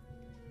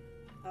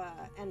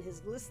 and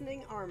his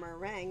glistening armor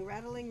rang,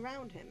 rattling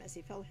round him as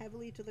he fell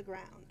heavily to the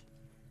ground.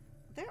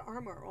 Their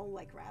armor all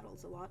like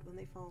rattles a lot when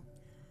they fall.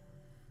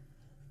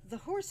 The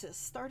horses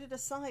started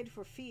aside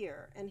for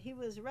fear, and he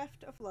was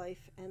reft of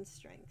life and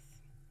strength.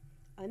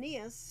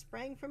 Aeneas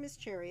sprang from his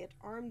chariot,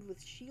 armed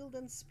with shield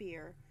and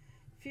spear,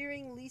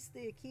 fearing lest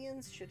the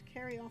Achaeans should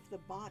carry off the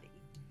body.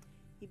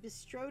 He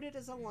bestrode it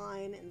as a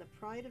lion in the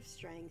pride of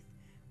strength,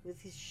 with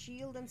his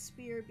shield and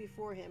spear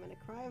before him, and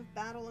a cry of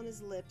battle on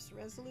his lips,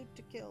 resolute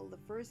to kill the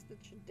first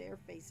that should dare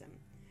face him.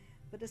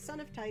 But the son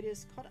of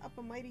Tydeus caught up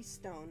a mighty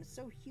stone,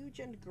 so huge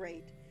and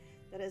great,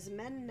 that as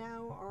men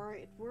now are,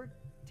 it would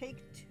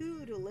take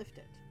 2 to lift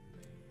it.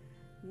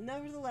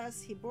 Nevertheless,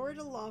 he bore it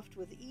aloft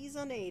with ease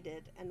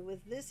unaided, and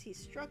with this he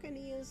struck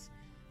Aeneas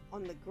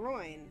on the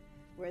groin,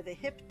 where the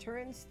hip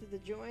turns to the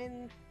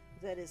joint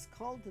that is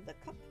called the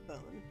cup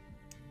bone.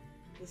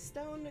 The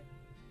stone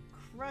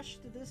crushed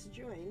this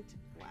joint.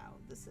 Wow,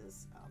 this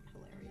is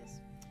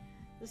hilarious.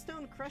 The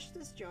stone crushed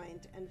this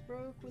joint and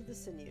broke with the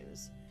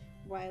sinews,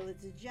 while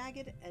its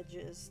jagged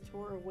edges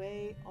tore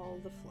away all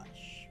the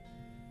flesh.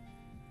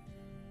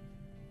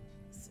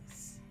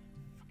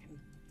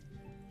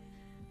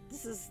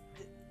 This is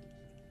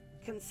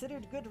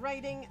considered good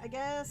writing, I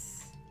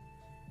guess.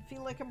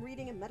 Feel like I'm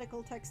reading a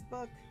medical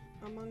textbook,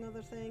 among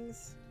other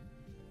things.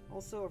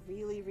 Also a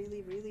really,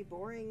 really, really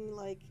boring,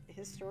 like,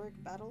 historic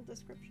battle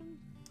description.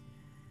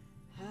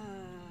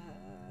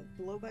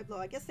 Blow by blow.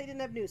 I guess they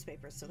didn't have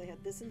newspapers, so they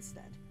had this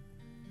instead.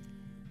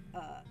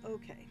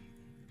 Okay.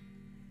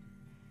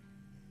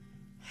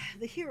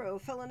 The hero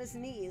fell on his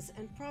knees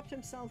and propped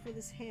himself with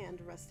his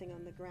hand resting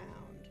on the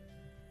ground,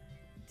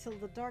 till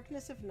the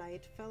darkness of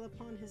night fell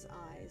upon his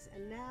eyes,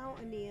 and now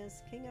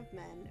Aeneas, king of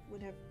men,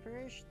 would have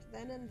perished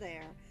then and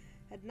there,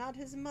 had not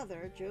his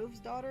mother, Jove's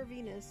daughter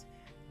Venus,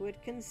 who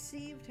had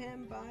conceived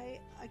him by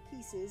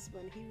Achaeus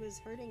when he was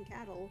herding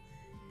cattle,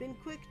 been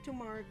quick to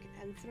mark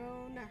and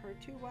thrown her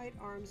 2 white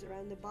arms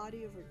around the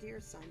body of her dear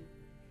son.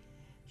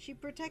 She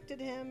protected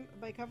him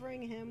by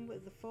covering him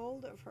with the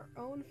fold of her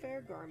own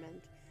fair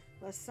garment,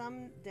 lest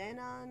some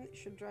Danaan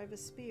should drive a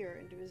spear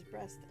into his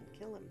breast and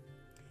kill him.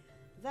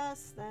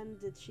 Thus, then,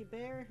 did she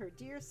bear her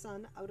dear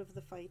son out of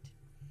the fight.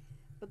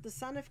 But the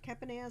son of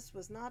Capaneus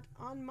was not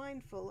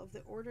unmindful of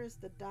the orders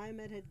that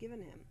Diomed had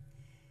given him.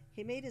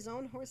 He made his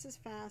own horses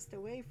fast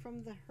away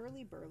from the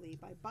hurly-burly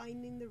by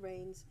binding the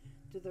reins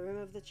to the rim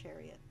of the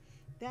chariot.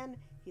 Then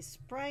he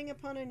sprang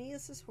upon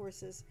Aeneas'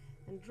 horses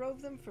and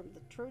drove them from the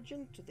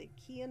Trojan to the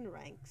Achaean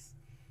ranks.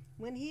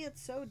 When he had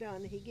so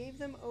done, he gave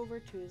them over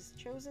to his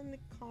chosen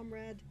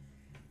comrade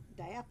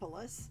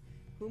Diapolus,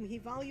 whom he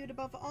valued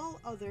above all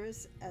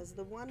others as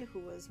the one who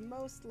was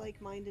most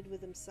like-minded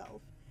with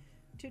himself,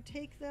 to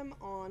take them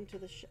on to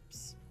the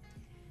ships.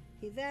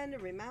 He then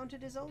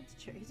remounted his own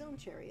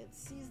chariot,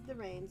 seized the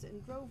reins,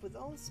 and drove with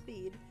all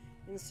speed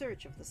in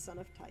search of the son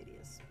of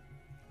Tydeus.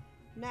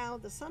 Now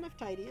the son of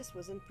Tydeus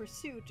was in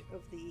pursuit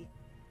of the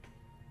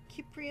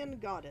Cyprian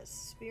goddess,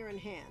 spear in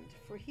hand,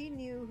 for he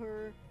knew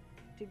her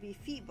to be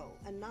feeble,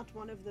 and not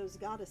one of those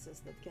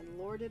goddesses that can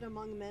lord it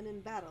among men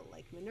in battle,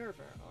 like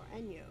Minerva or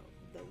Enyo,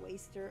 the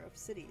waster of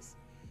cities.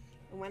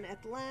 And when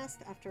at last,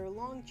 after a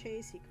long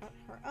chase, he caught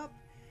her up,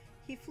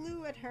 He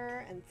flew at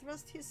her and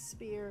thrust his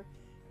spear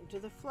into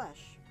the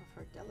flesh of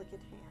her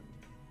delicate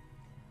hand.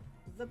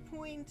 The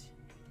point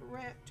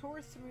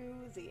tore through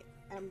the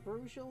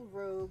ambrosial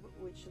robe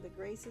which the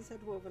Graces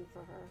had woven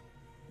for her,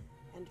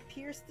 and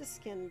pierced the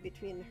skin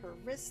between her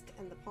wrist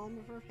and the palm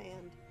of her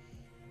hand,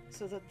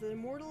 so that the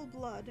immortal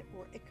blood,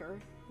 or ichor,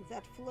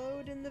 that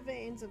flowed in the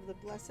veins of the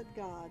blessed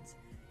gods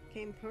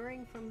came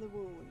pouring from the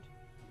wound.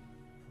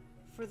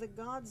 For the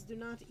gods do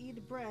not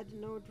eat bread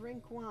nor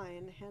drink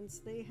wine, hence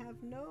they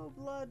have no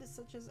blood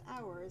such as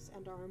ours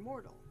and are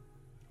immortal.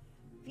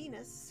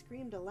 Venus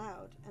screamed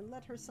aloud and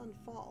let her son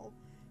fall,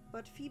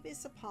 but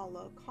Phoebus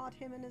Apollo caught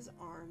him in his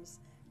arms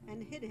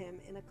and hid him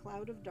in a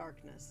cloud of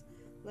darkness,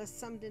 lest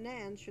some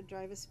Danaan should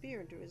drive a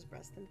spear into his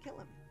breast and kill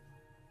him.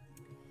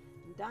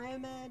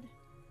 Diomed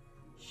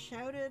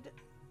shouted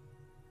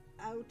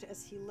out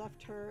as he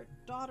left her,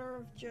 "Daughter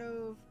of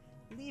Jove,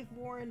 leave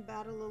war and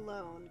battle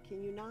alone.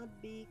 Can you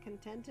not be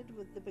contented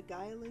with the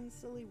beguiling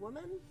silly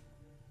woman?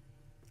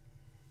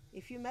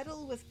 If you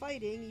meddle with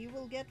fighting, you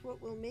will get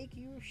what will make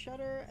you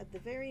shudder at the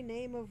very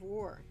name of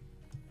war."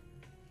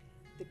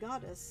 The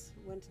goddess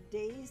went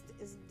dazed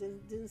as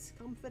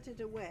discomfited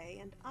away,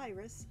 and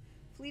Iris,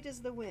 fleet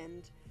as the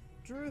wind,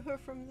 drew her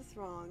from the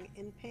throng,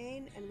 in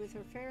pain and with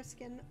her fair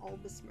skin all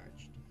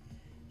besmirched.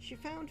 She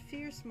found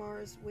fierce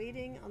Mars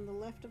waiting on the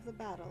left of the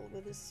battle,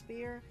 with his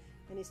spear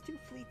and his 2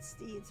 fleet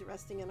steeds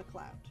resting in a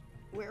cloud,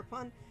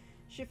 whereupon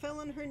she fell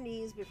on her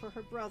knees before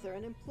her brother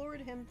and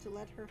implored him to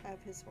let her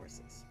have his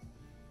horses.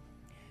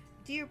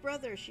 "Dear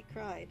brother," she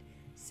cried,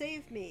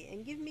 "save me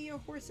and give me your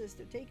horses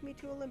to take me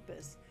to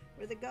Olympus,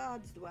 where the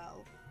gods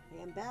dwell.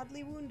 I am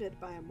badly wounded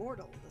by a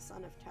mortal, the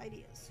son of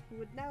Tydeus, who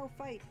would now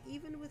fight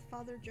even with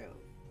Father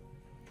Jove."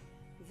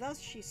 Thus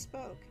she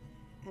spoke,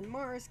 and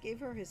Mars gave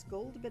her his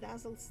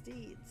gold-bedazzled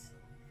steeds.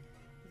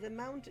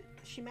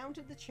 She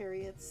mounted the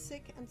chariot,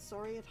 sick and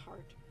sorry at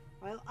heart,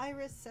 while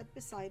Iris sat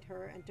beside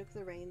her and took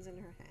the reins in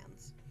her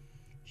hands.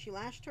 She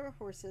lashed her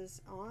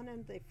horses on,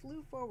 and they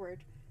flew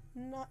forward,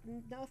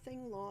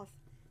 nothing loth,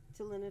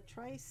 till in a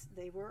trice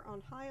they were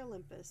on high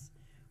Olympus,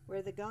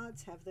 where the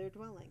gods have their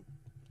dwelling.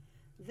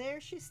 There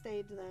she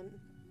stayed then,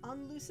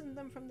 unloosened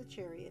them from the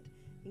chariot,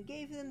 and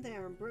gave them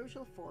their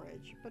ambrosial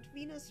forage, but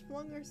Venus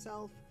flung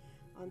herself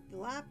on the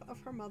lap of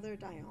her mother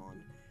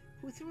Dione,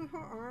 who threw her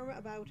arm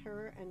about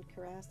her and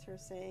caressed her,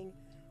 saying,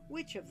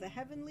 "Which of the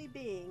heavenly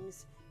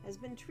beings has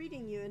been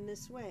treating you in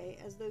this way,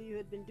 as though you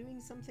had been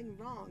doing something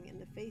wrong in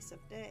the face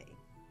of day?"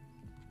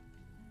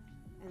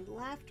 And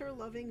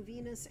laughter-loving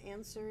Venus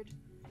answered,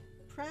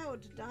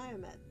 "Proud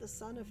Diomed, the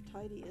son of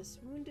Tydeus,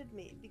 wounded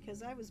me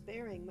because I was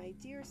bearing my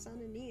dear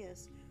son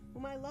Aeneas,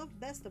 whom I love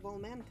best of all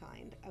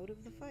mankind, out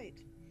of the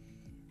fight.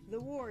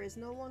 The war is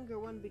no longer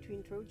one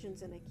between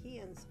Trojans and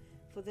Achaeans,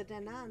 for the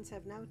Danaans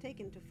have now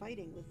taken to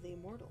fighting with the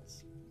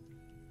immortals."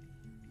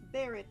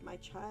 "Bear it, my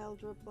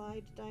child,"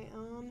 replied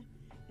Dione,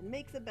 "and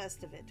make the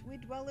best of it. We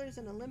dwellers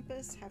in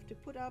Olympus have to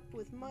put up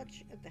with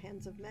much at the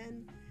hands of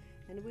men,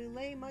 and we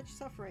lay much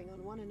suffering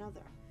on one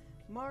another.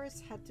 Mars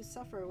had to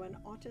suffer when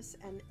Otus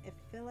and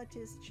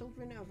Ephialtes,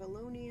 children of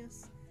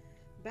Ilioneus,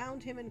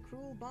 bound him in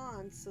cruel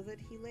bonds so that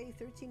he lay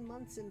 13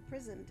 months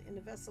imprisoned in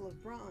a vessel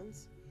of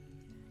bronze.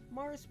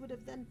 Mars would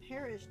have then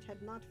perished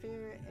had not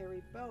fair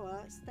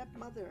Eriboa,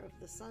 stepmother of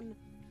the son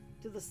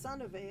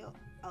of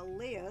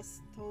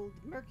Aleus, told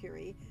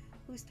Mercury,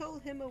 who stole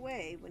him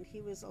away when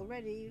he was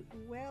already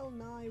well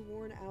nigh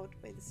worn out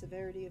by the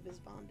severity of his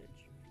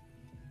bondage.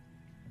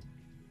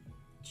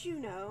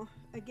 Juno,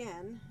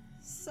 again,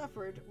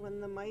 suffered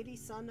when the mighty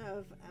son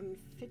of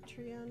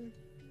Amphitryon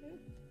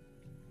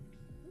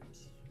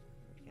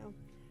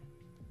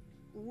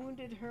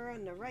wounded her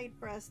on the right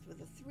breast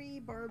with a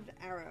 3-barbed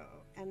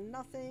arrow, and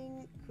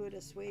nothing could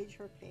assuage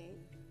her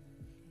pain.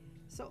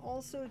 So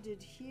also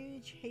did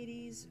huge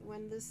Hades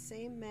when this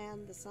same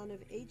man, the son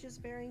of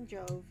Aegis-bearing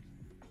Jove,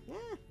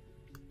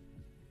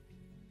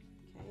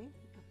 okay,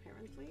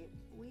 apparently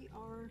we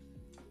are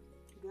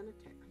gonna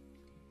tear.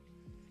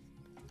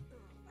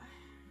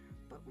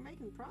 But we're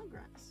making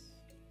progress,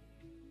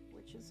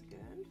 which is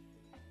good.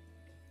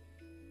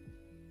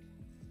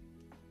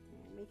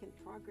 We're making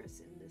progress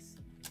in this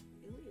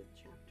Iliad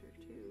chapter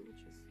too,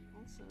 which is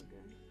also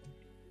good.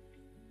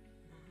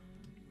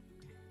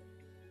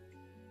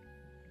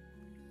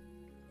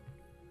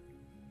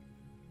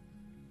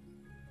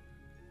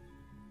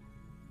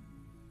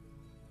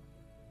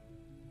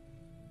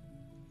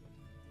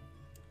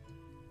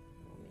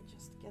 Let me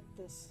just get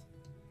this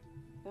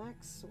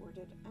back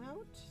sorted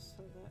out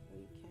so that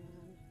we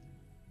can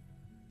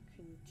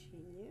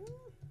continue.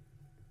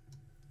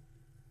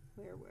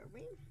 Where were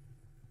we?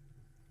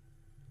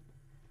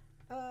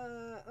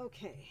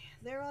 Okay.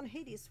 Thereon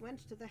Hades went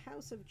to the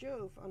house of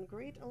Jove on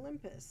great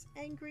Olympus,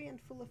 angry and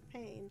full of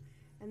pain,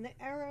 and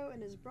the arrow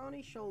in his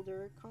brawny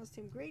shoulder caused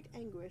him great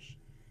anguish,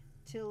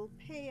 till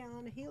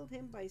Paeon healed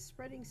him by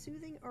spreading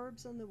soothing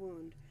herbs on the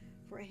wound,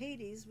 for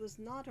Hades was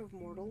not of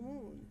mortal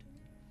wound.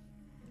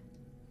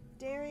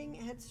 Daring,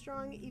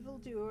 headstrong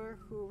evildoer,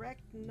 who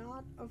recked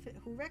not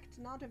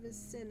of his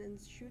sin in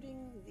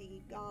shooting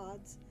the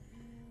gods,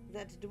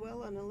 that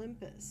dwell on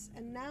Olympus,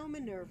 and now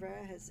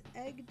Minerva has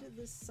egged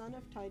the son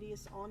of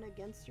Tydeus on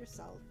against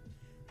yourself,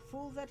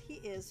 fool that he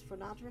is for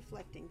not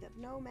reflecting that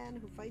no man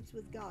who fights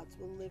with gods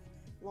will live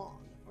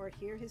long, or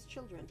hear his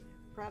children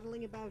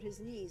prattling about his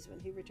knees when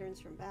he returns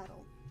from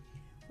battle.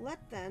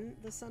 Let then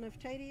the son of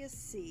Tydeus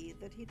see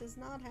that he does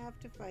not have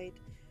to fight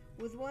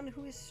with one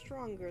who is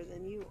stronger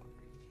than you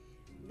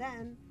are.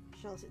 Then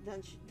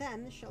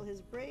shall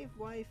his brave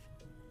wife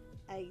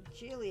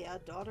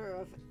Aegilia, daughter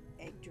of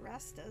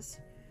Yggdrastus,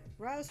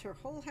 rouse her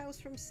whole house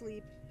from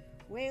sleep,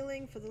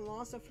 wailing for the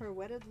loss of her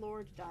wedded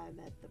lord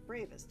Diomed, the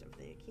bravest of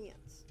the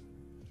Achaeans.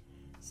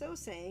 So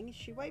saying,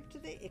 she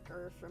wiped the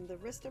ichor from the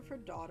wrist of her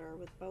daughter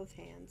with both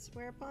hands,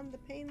 whereupon the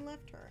pain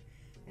left her,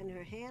 and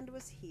her hand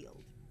was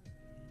healed.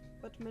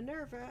 But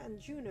Minerva and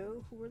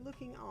Juno, who were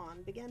looking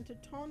on, began to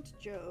taunt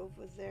Jove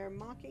with their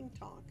mocking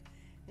talk,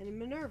 and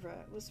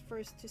Minerva was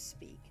first to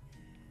speak.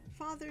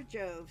 "Father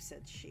Jove,"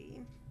 said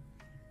she,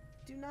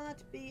 "do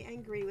not be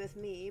angry with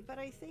me, but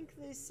I think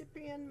the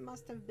Cyprian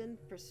must have been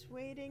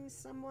persuading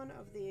someone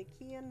of the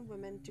Achaean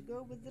women to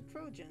go with the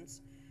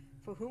Trojans,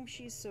 for whom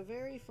she is so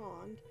very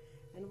fond,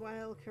 and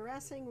while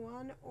caressing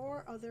one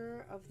or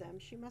other of them,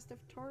 she must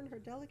have torn her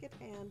delicate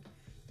hand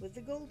with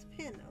the gold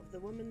pin of the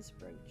woman's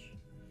brooch."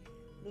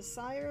 The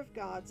sire of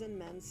gods and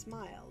men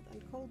smiled,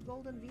 and called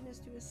golden Venus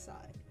to his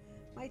side.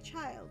 "My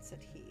child,"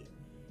 said he,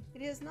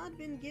 "it has not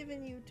been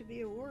given you to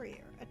be a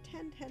warrior.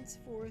 Attend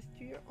henceforth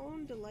to your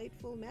own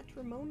delightful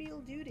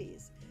matrimonial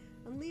duties,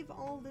 and leave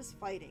all this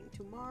fighting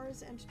to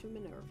Mars and to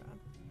Minerva."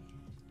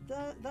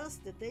 Thus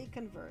did they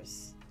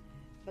converse.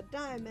 But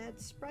Diomed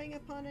sprang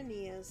upon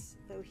Aeneas,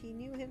 though he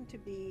knew him to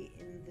be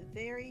in the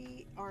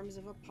very arms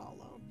of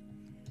Apollo.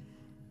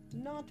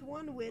 Not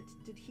one whit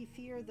did he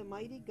fear the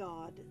mighty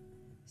god,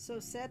 so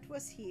set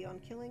was he on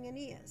killing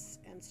Aeneas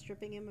and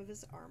stripping him of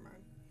his armor.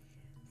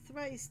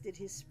 Thrice did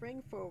he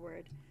spring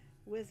forward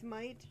with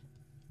might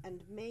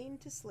and main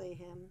to slay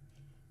him,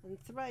 and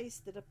thrice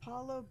did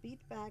Apollo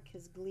beat back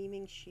his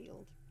gleaming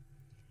shield.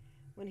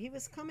 When he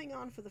was coming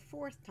on for the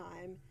fourth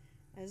time,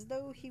 as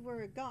though he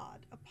were a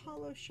god,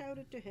 Apollo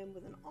shouted to him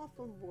with an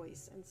awful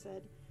voice and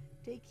said,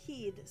 "Take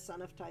heed,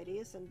 son of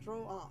Tydeus, and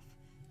draw off.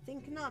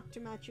 Think not to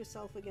match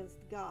yourself against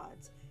the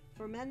gods,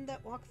 for men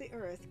that walk the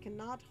earth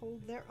cannot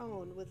hold their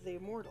own with the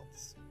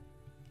immortals."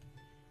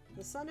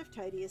 The son of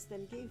Tydeus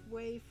then gave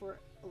way for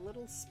a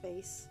little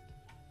space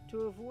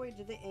to avoid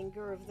the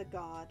anger of the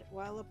god,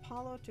 while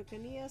Apollo took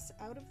Aeneas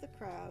out of the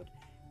crowd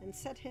and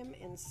set him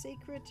in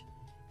sacred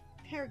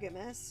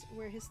Pergamus,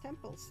 where his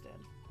temple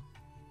stood.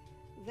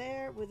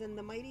 There, within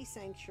the mighty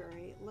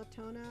sanctuary,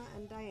 Latona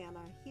and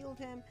Diana healed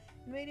him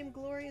and made him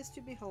glorious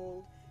to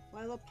behold,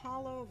 while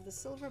Apollo of the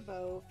silver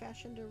bow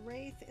fashioned a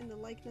wraith in the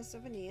likeness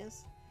of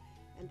Aeneas,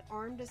 and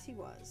armed as he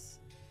was.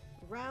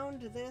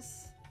 Round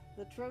this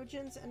the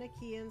Trojans and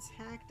Achaeans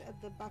hacked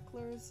at the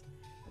bucklers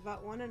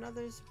about one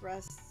another's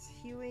breasts,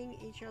 hewing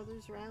each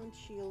other's round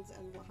shields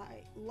and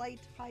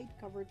light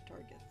hide-covered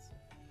targets.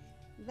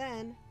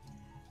 Then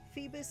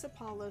Phoebus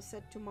Apollo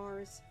said to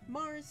Mars,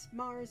 "Mars,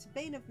 Mars,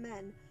 bane of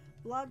men,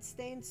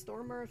 blood-stained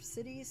stormer of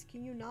cities,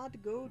 can you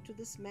not go to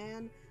this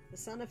man, the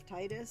son of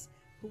Tydeus,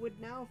 who would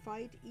now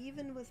fight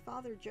even with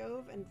Father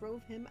Jove, and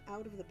drove him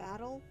out of the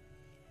battle?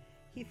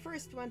 He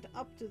first went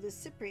up to the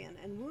Cyprian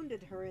and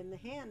wounded her in the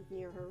hand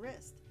near her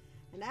wrist,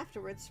 and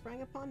afterwards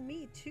sprang upon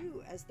me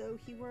too, as though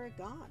he were a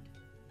god.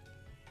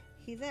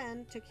 He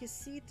then took his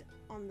seat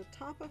on the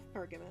top of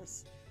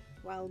Pergamus,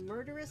 while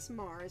murderous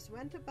Mars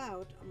went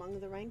about among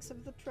the ranks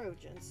of the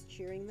Trojans,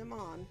 cheering them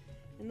on,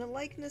 in the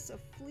likeness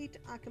of fleet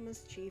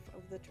Acamas, chief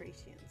of the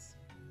Thracians.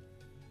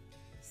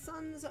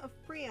 "Sons of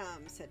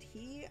Priam," said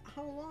he,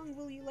 "how long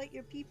will you let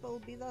your people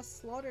be thus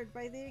slaughtered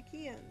by the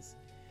Achaeans?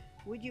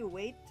 Would you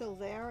wait till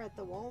they are at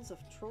the walls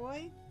of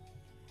Troy?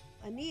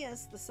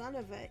 Aeneas, the son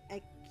of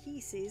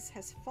Anchises,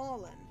 has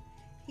fallen,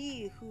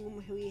 he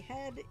whom we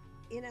had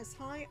in as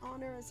high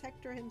honor as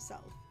Hector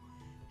himself.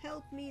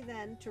 Help me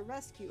then to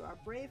rescue our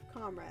brave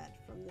comrade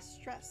from the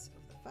stress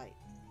of the fight."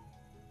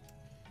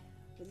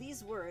 With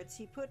these words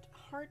he put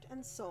heart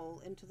and soul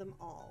into them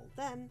all.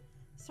 Then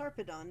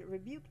Sarpedon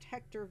rebuked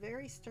Hector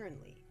very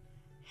sternly.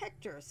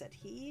 "Hector," said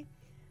he,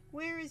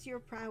 "where is your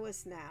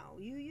prowess now?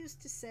 You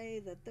used to say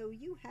that though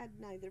you had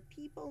neither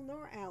people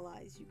nor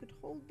allies, you could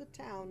hold the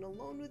town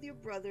alone with your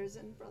brothers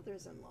and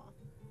brothers-in-law.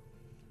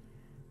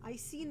 I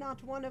see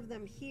not one of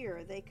them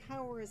here. They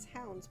cower as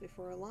hounds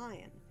before a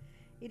lion.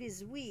 It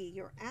is we,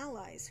 your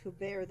allies, who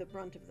bear the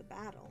brunt of the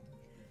battle.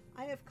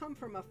 I have come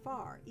from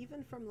afar,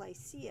 even from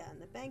Lycia and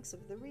the banks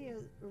of the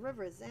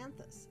river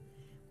Xanthus,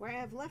 where I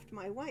have left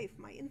my wife,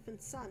 my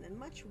infant son, and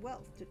much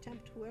wealth to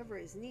tempt whoever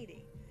is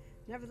needy.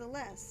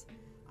 Nevertheless,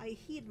 I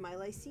heed my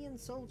Lycian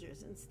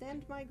soldiers and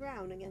stand my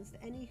ground against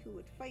any who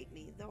would fight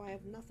me, though I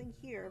have nothing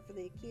here for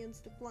the Achaeans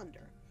to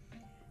plunder,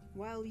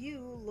 while you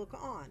look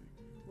on,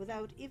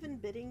 without even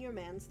bidding your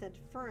men stand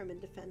firm in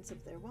defense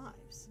of their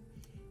wives.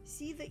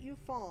 See that you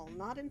fall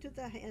not into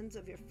the hands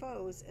of your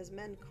foes as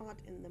men caught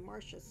in the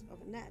marshes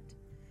of a net,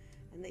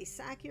 and they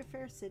sack your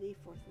fair city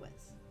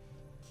forthwith.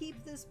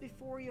 Keep this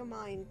before your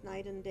mind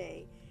night and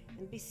day,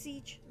 and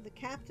beseech the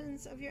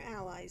captains of your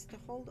allies to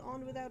hold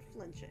on without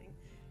flinching,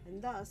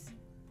 and thus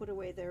put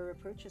away their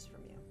reproaches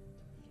from you."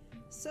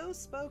 So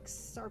spoke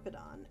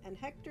Sarpedon, and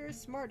Hector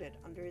smarted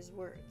under his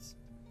words.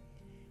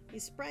 He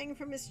sprang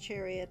from his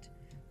chariot,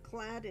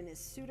 clad in his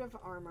suit of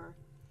armor,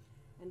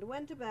 and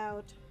went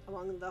about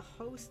among the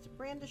host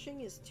brandishing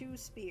his 2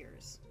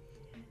 spears,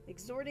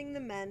 exhorting the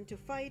men to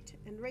fight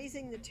and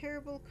raising the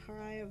terrible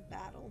cry of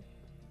battle.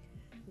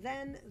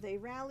 Then they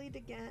rallied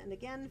again and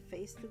again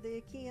faced the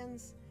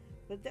Achaeans,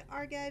 but the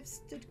Argives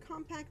stood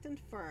compact and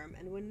firm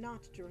and were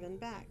not driven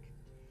back.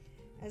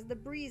 As the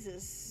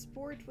breezes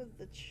sport with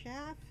the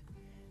chaff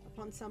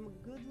upon some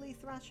goodly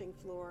thrashing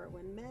floor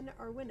when men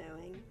are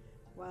winnowing,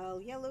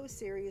 while yellow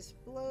Ceres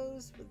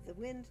blows with the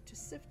wind to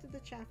sift the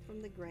chaff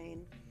from the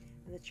grain,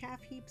 and the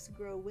chaff heaps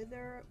grow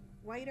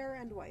whiter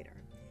and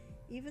whiter.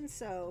 Even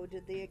so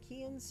did the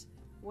Achaeans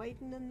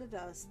whiten in the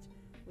dust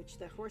which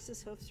their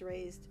horses' hoofs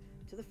raised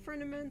to the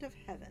firmament of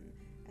heaven,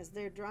 as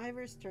their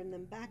drivers turned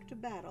them back to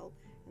battle,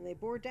 and they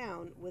bore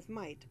down with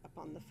might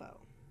upon the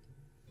foe.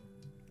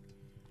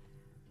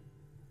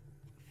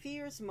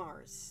 Fierce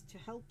Mars, to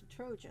help the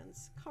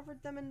Trojans,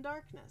 covered them in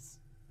darkness,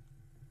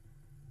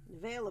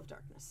 veil of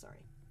darkness,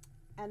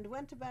 and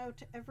went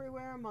about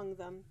everywhere among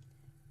them,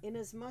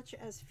 inasmuch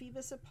as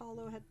Phoebus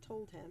Apollo had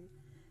told him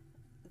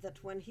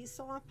that when he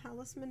saw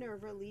Pallas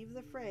Minerva leave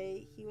the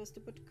fray, he was to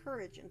put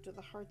courage into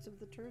the hearts of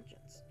the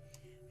Trojans,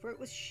 for it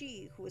was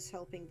she who was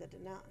helping the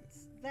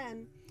Danaans.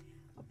 Then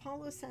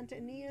Apollo sent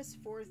Aeneas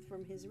forth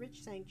from his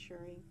rich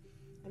sanctuary,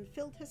 and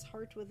filled his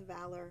heart with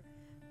valor,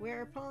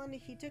 whereupon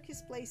he took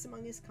his place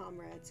among his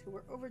comrades, who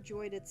were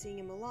overjoyed at seeing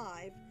him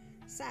alive,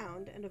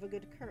 sound, and of a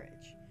good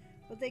courage.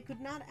 But they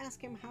could not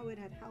ask him how it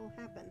had all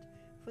happened,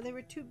 for they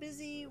were too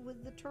busy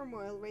with the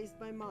turmoil raised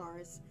by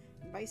Mars,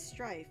 and by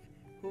strife,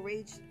 who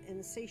raged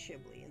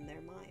insatiably in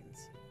their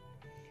minds.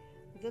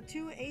 The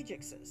 2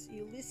 Ajaxes,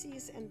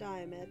 Ulysses and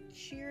Diomed,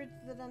 cheered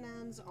the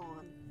Danaans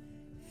on,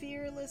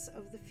 fearless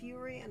of the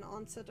fury and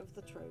onset of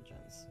the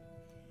Trojans.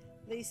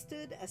 They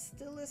stood as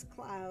still as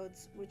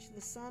clouds, which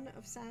the son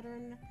of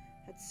Saturn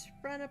had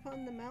spread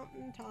upon the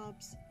mountain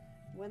tops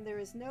when there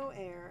is no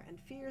air, and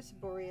fierce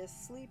Boreas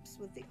sleeps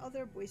with the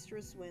other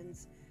boisterous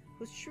winds,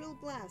 whose shrill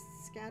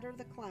blasts scatter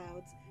the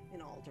clouds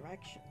in all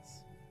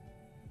directions.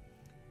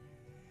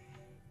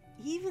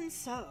 Even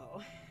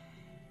so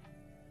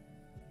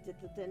did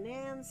the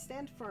Danaans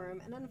stand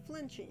firm and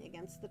unflinching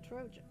against the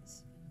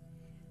Trojans.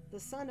 The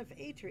son of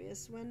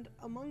Atreus went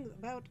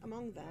about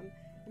among them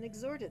and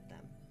exhorted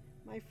them.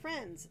 "My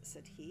friends,"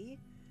 said he,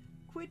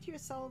 "quit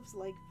yourselves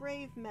like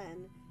brave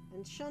men,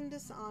 and shun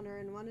dishonor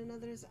in one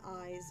another's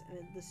eyes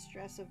amid the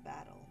stress of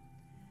battle."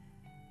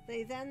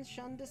 They then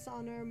shun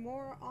dishonor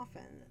more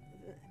often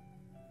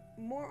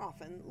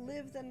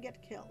live than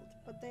get killed,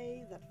 but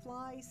they that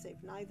fly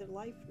save neither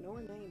life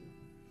nor name.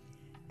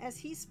 As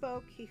he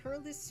spoke, he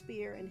hurled his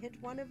spear and hit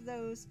one of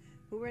those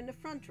who were in the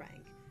front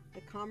rank,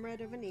 the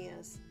comrade of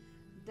Aeneas,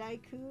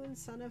 Deicoon,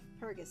 son of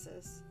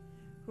Pergasus,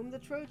 whom the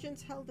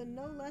Trojans held in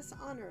no less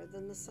honor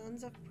than the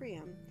sons of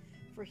Priam,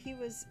 for he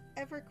was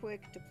ever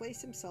quick to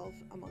place himself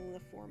among the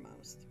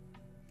foremost.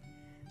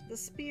 The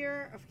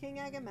spear of King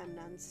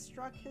Agamemnon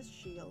struck his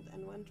shield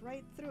and went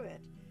right through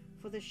it,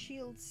 for the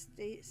shield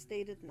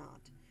stayed it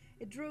not.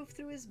 It drove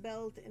through his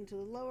belt into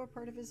the lower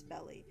part of his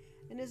belly,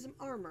 and his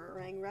armor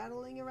rang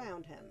rattling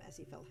around him as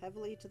he fell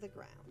heavily to the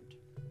ground.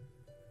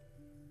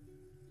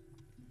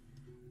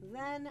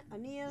 Then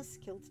Aeneas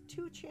killed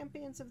 2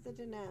 champions of the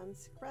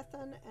Danaans,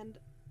 Crethon and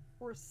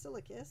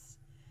Orsilochus.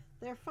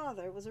 Their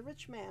father was a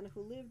rich man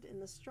who lived in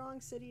the strong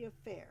city of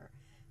Fair,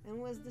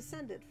 and was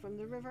descended from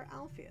the river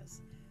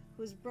Alpheus,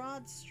 whose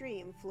broad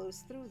stream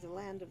flows through the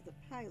land of the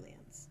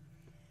Pylians.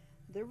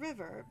 The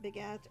river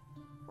begat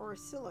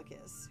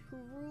Orsilochus, who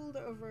ruled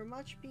over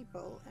much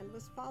people and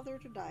was father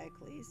to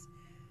Diocles,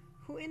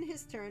 who in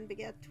his turn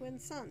begat twin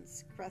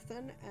sons,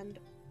 Crethon and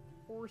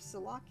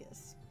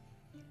Orsilochus,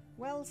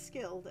 well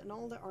skilled in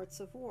all the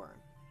arts of war.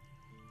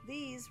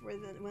 These,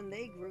 when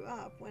they grew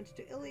up, went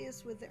to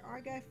Ilius with the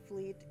Argive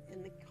fleet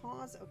in the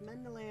cause of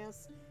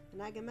Menelaus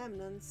and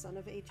Agamemnon, son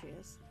of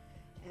Atreus,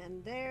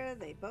 and there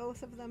they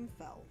both of them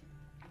fell,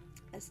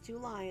 as 2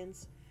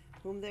 lions,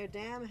 whom their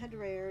dam had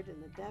reared in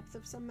the depth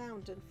of some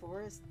mountain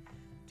forest,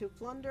 to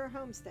plunder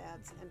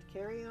homesteads and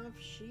carry off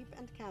sheep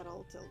and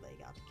cattle till they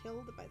got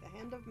killed by the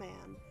hand of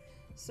man,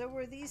 so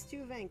were these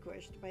 2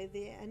 vanquished by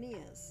the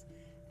Aeneas,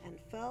 and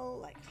fell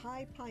like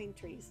high pine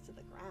trees to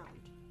the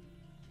ground.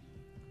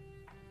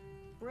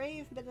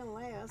 Brave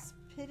Menelaus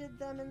pitied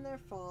them in their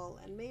fall,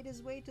 and made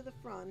his way to the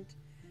front,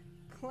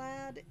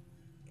 clad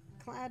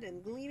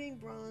in gleaming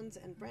bronze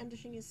and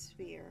brandishing his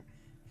spear,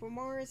 for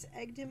Mars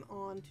egged him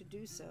on to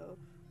do so,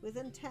 with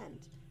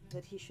intent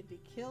that he should be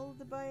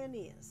killed by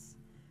Aeneas.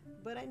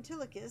 But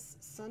Antilochus,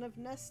 son of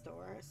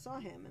Nestor, saw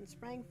him and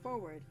sprang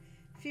forward,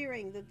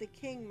 fearing that the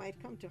king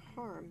might come to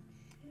harm,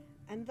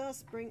 and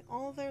thus bring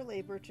all their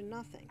labor to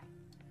nothing.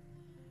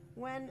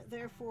 When,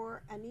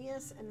 therefore,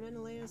 Aeneas and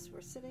Menelaus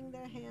were sitting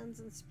their hands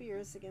and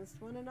spears against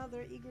one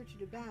another, eager to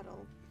do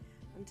battle,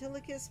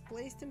 Antilochus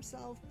placed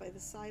himself by the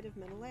side of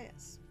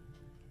Menelaus.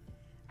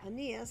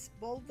 Aeneas,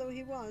 bold though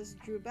he was,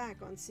 drew back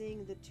on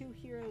seeing the two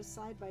heroes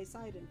side by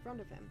side in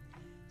front of him,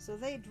 so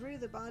they drew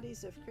the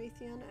bodies of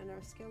Crathion and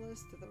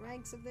Archelaus to the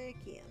ranks of the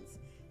Achaeans,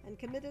 and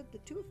committed the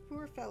two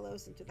poor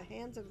fellows into the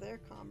hands of their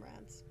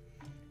comrades.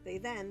 They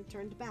then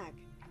turned back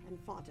and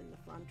fought in the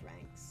front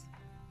ranks.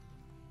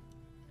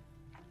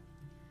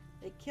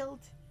 They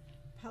killed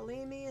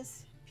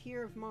Palameus,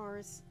 peer of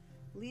Mars,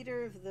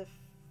 leader of the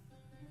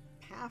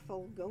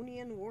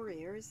Paphlagonian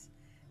warriors.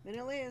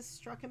 Menelaus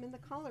struck him in the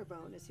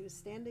collarbone as he was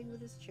standing with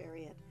his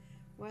chariot,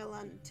 while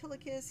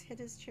Antilochus hit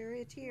his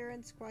charioteer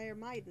and squire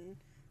Mydon,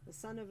 the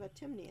son of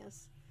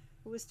Atimneus,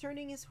 who was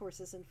turning his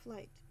horses in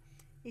flight.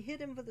 He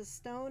hit him with a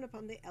stone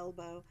upon the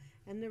elbow,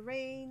 and the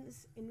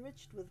reins,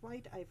 enriched with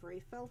white ivory,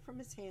 fell from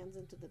his hands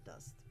into the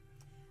dust.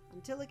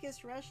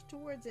 Antilochus rushed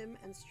towards him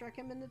and struck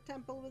him in the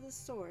temple with his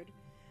sword,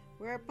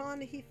 whereupon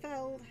he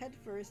fell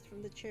headfirst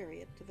from the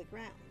chariot to the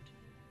ground.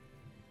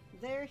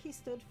 There he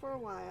stood for a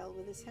while,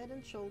 with his head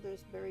and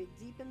shoulders buried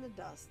deep in the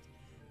dust,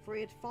 for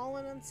he had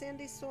fallen on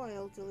sandy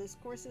soil till his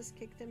coursers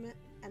kicked him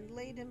and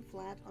laid him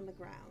flat on the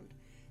ground,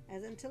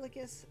 as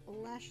Antilochus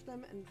lashed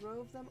them and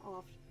drove them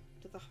off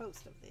to the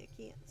host of the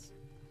Achaeans.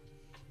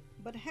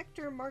 But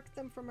Hector marked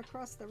them from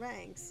across the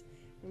ranks,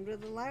 and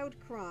with a loud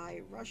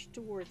cry rushed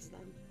towards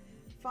them,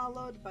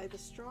 followed by the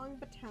strong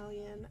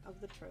battalion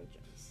of the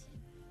Trojans.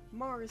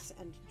 Mars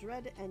and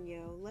dread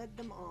Enyo led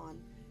them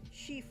on,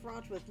 she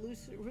fraught with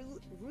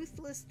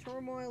ruthless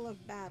turmoil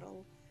of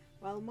battle,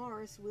 while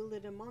Mars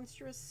wielded a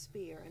monstrous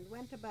spear and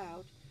went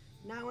about,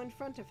 now in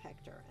front of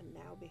Hector and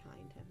now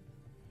behind him.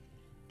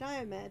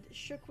 Diomed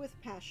shook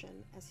with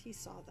passion as he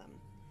saw them.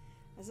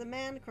 As a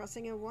man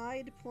crossing a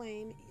wide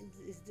plain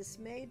is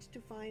dismayed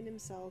to find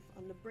himself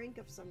on the brink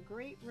of some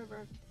great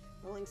river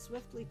rolling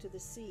swiftly to the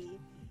sea,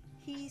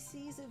 he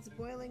sees its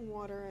boiling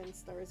water and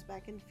stirs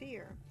back in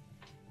fear.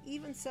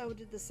 Even so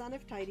did the son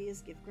of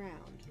Tydeus give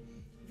ground.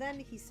 Then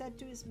he said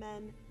to his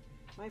men,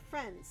 "My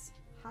friends,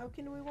 how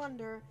can we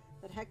wonder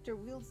that Hector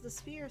wields the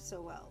spear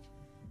so well?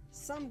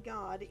 Some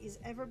god is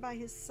ever by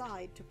his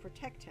side to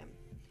protect him,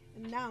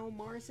 and now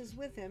Mars is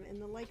with him in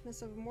the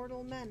likeness of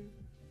mortal men.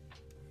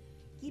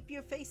 Keep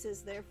your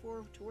faces,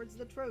 therefore, towards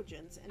the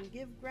Trojans, and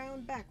give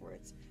ground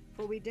backwards,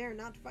 for we dare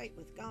not fight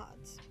with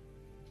gods."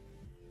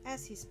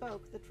 As he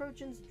spoke, the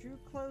Trojans drew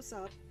close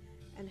up,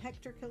 and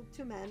Hector killed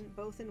 2 men,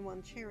 both in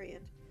one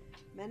chariot,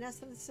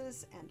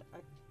 Menestheus and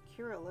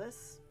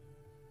Euryalus,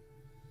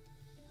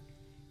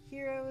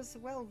 heroes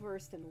well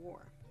versed in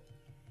war.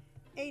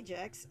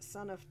 Ajax,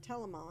 son of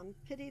Telamon,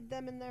 pitied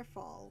them in their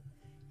fall.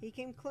 He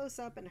came close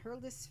up and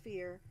hurled his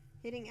spear,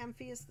 hitting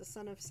Amphius, the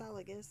son of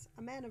Salagus,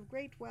 a man of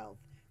great wealth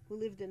who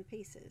lived in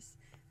Paesus,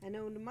 and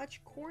owned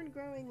much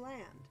corn-growing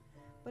land,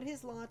 but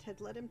his lot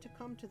had led him to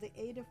come to the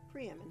aid of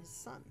Priam and his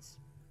sons.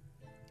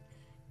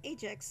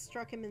 Ajax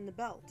struck him in the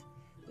belt.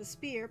 The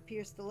spear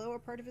pierced the lower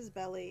part of his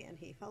belly, and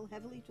he fell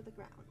heavily to the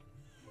ground.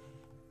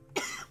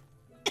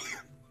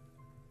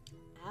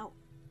 Ow.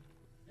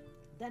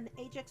 Then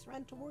Ajax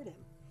ran toward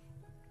him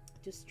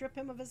to strip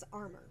him of his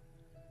armor.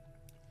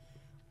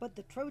 But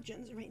the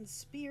Trojans rained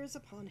spears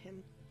upon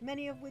him,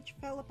 many of which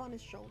fell upon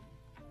his shoulder.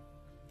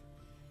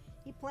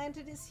 He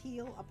planted his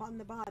heel upon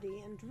the body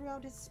and drew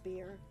out his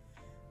spear,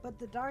 but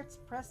the darts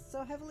pressed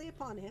so heavily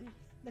upon him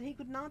that he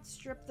could not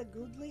strip the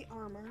goodly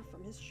armor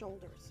from his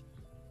shoulders.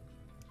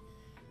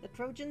 The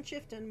Trojan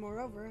chieftain,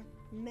 moreover,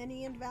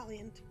 many and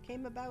valiant,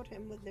 came about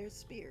him with their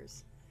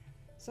spears,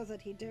 so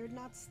that he dared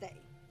not stay.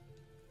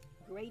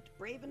 Great,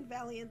 brave, and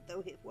valiant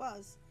though he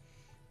was,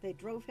 they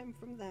drove him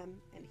from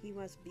them, and he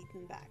was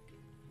beaten back.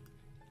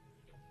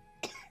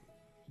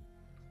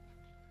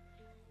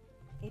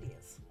 It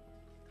is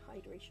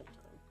hydration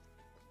time.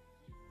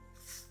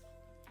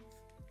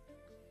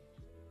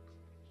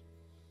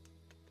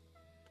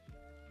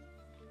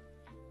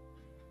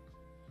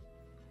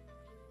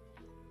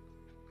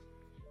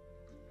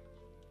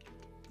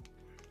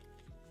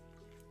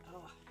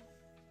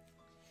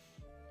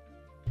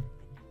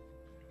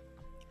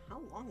 How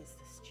long is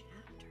this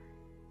chapter?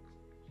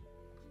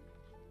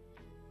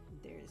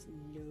 There's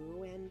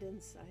no end in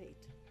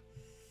sight.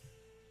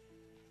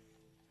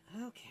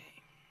 Okay.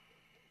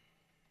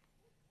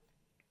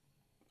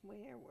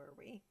 Where were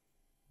we?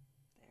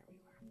 There we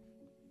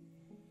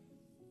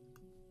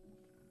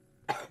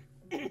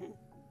were.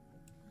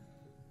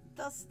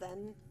 Thus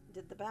then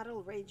did the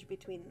battle rage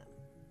between them.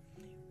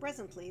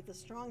 Presently the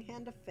strong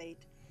hand of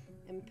fate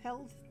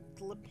impelled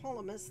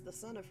Tlepolemus, the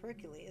son of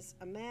Hercules,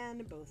 a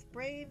man both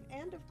brave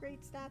and of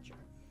great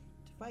stature,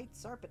 to fight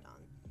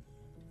Sarpedon.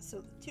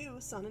 So the two,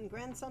 son and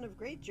grandson of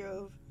great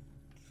Jove,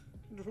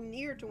 drew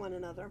near to one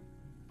another,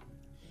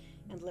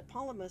 and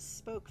Tlepolemus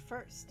spoke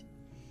first.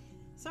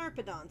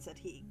 "Sarpedon," said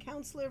he,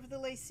 "counselor of the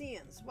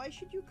Lycians, why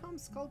should you come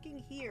skulking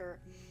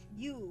here,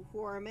 you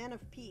who are a man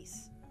of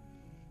peace?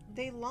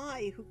 They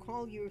lie who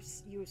call you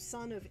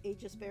son of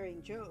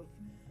aegis-bearing Jove,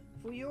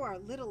 for you are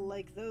little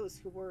like those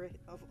who were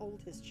of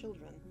old his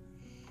children.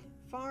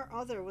 Far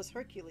other was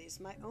Hercules,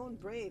 my own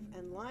brave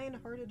and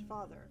lion-hearted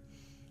father,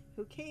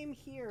 who came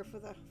here for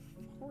the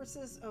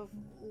horses of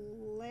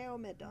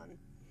Laomedon,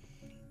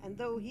 and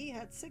though he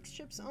had 6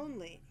 ships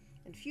only,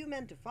 and few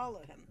men to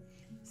follow him,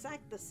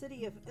 sacked the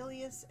city of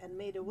Ilius and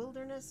made a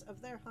wilderness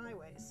of their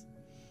highways.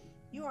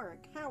 You are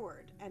a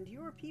coward, and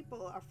your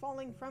people are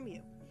falling from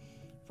you.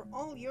 For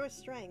all your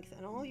strength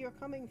and all your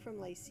coming from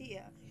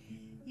Lycia,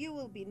 you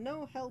will be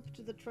no help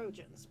to the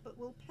Trojans, but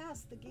will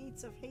pass the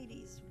gates of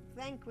Hades,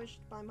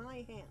 vanquished by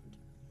my hand.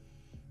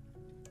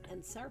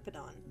 And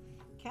Sarpedon,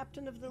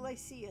 captain of the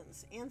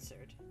Lycians,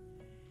 answered,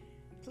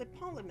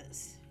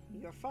 Tlepolemus,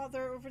 your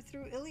father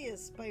overthrew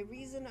Ilius by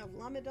reason of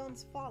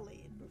Laomedon's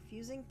folly in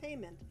refusing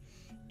payment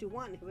to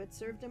one who had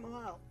served him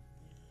well.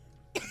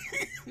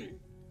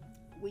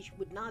 We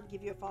would not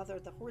give your father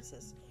the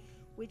horses,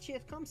 which he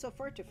had come so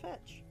far to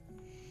fetch.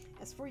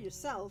 As for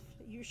yourself,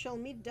 you shall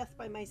meet death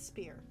by my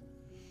spear.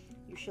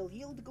 You shall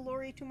yield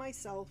glory to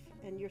myself,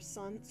 and your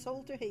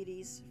soul to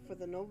Hades for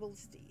the noble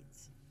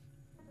steeds.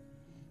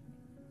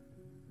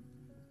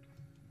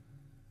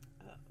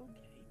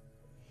 Okay.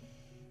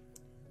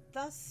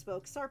 Thus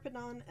spoke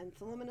Sarpedon, and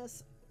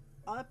Tlepolemus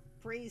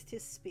upraised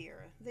his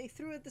spear. They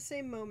threw at the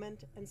same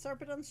moment, and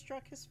Sarpedon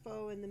struck his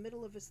foe in the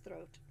middle of his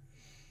throat.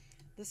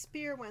 The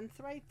spear went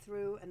right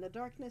through, and the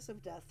darkness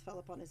of death fell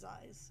upon his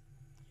eyes.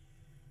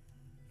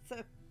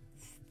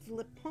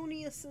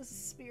 Tlepolemus's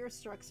spear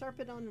struck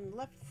Sarpedon in the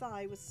left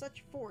thigh with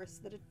such force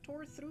that it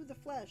tore through the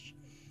flesh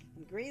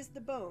and grazed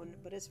the bone,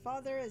 but his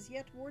father as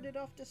yet warded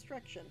off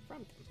destruction from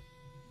him.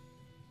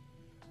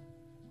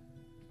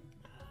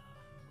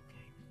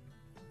 Okay.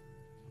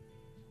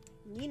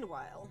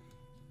 Meanwhile,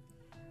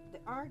 the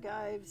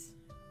Argives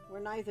were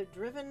neither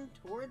driven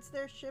towards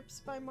their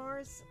ships by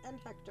Mars and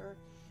Hector,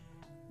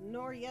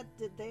 nor yet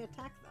did they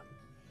attack them.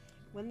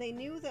 When they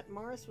knew that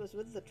Mars was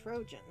with the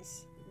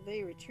Trojans,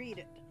 they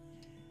retreated,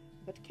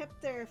 but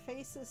kept their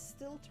faces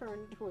still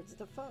turned towards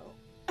the foe.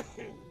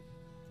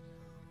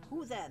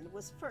 Who then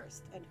was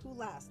first and who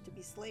last to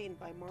be slain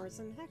by Mars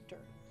and Hector?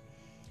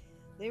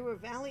 They were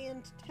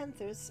valiant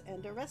Tenthus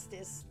and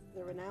Orestes,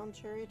 the renowned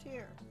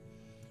charioteer,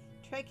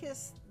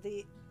 Trachis,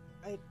 the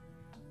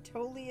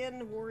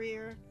Aetolian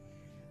warrior,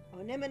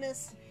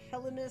 Oneminus,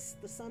 Helenus,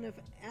 the son of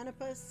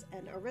Anipus,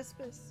 and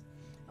Arispus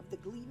of the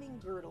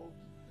gleaming girdle,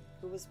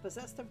 who was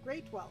possessed of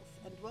great wealth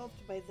and dwelt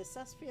by the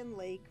Caspian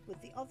lake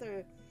with the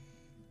other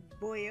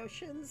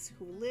Boeotians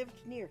who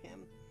lived near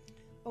him,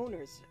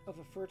 owners of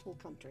a fertile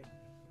country.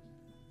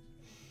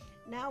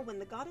 Now when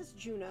the goddess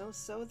Juno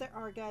saw the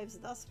Argives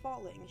thus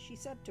falling, she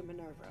said to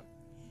Minerva,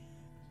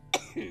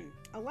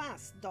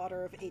 Alas,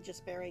 daughter of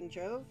aegis-bearing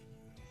Jove,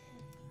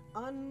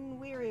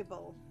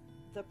 unweariable,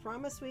 the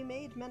promise we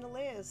made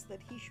Menelaus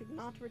that he should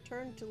not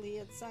return till he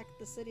had sacked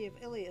the city of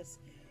Ilius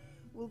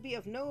will be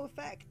of no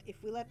effect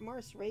if we let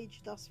Mars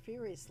rage thus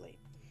furiously.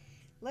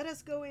 Let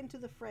us go into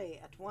the fray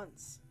at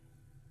once.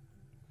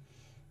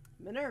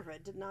 Minerva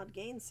did not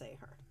gainsay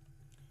her.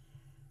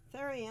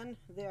 Therion,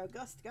 the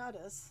august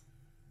goddess,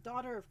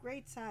 daughter of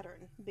great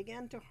Saturn,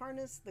 began to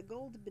harness the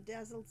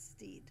gold-bedazzled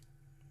steed.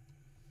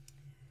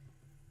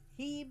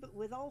 Hebe,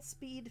 with all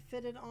speed,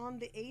 fitted on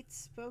the 8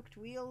 spoked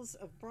wheels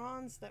of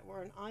bronze that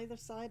were on either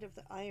side of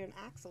the iron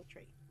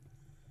axle-tree.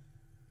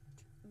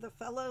 The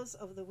felloes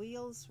of the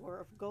wheels were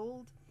of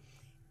gold,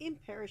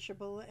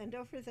 imperishable, and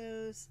over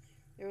those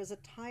there was a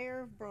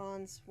tire of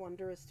bronze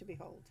wondrous to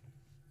behold.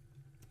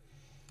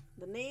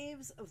 The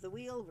naves of the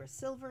wheel were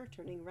silver,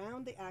 turning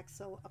round the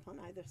axle upon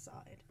either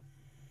side.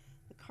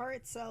 The car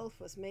itself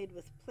was made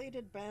with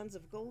plated bands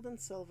of gold and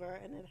silver,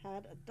 and it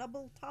had a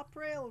double top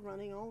rail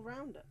running all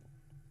round it.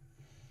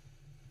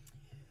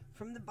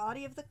 From the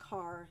body of the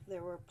car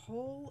there were a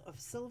pole of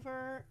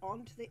silver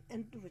onto the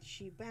end which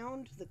she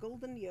bound the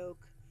golden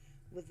yoke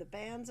with the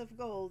bands of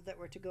gold that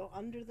were to go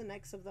under the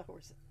necks of the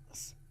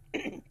horses.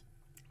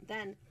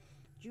 Then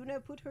Juno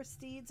put her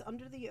steeds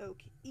under the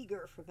yoke,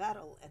 eager for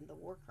battle and the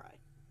war cry.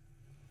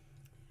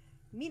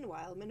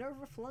 Meanwhile,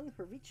 Minerva flung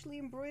her richly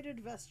embroidered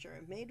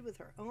vesture, made with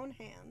her own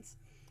hands,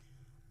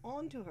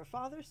 onto her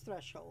father's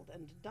threshold,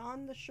 and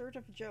donned the shirt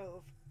of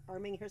Jove,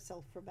 arming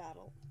herself for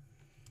battle.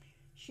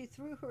 She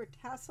threw her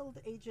tasseled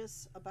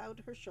aegis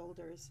about her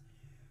shoulders,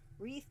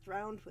 wreathed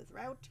round with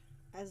rout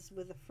as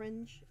with a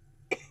fringe,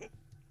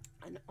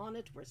 and on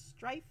it were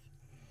strife,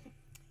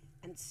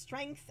 and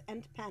strength,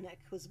 and panic,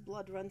 whose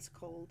blood runs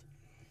cold.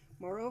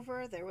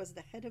 Moreover, there was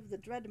the head of the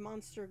dread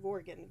monster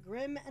Gorgon,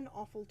 grim and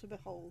awful to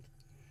behold,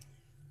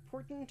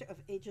 portent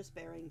of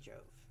aegis-bearing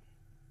Jove.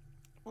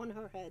 On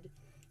her head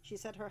she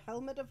set her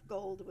helmet of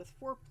gold with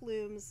 4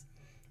 plumes,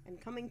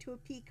 and coming to a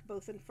peak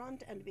both in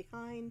front and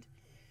behind,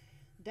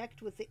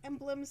 decked with the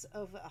emblems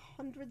of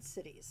 100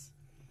 cities.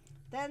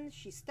 Then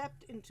she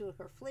stepped into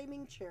her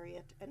flaming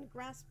chariot and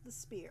grasped the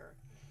spear,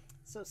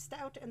 so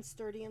stout and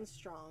sturdy and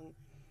strong,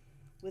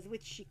 with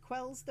which she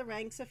quells the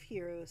ranks of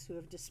heroes who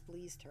have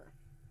displeased her.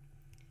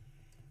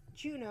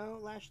 Juno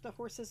lashed the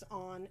horses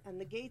on, and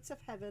the gates of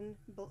heaven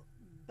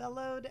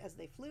bellowed as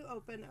they flew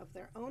open of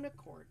their own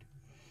accord,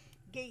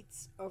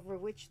 gates over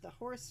which the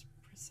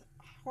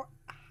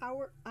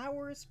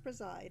hours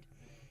preside,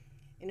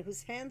 in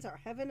whose hands are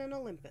heaven and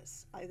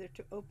Olympus, either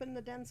to open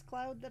the dense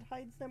cloud that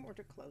hides them or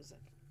to close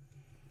it.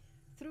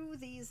 Through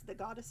these the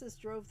goddesses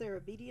drove their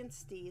obedient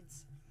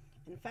steeds,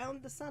 and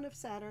found the son of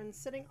Saturn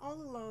sitting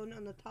all alone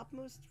on the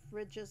topmost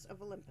ridges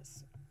of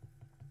Olympus.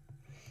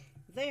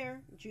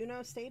 There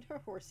Juno stayed her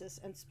horses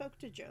and spoke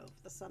to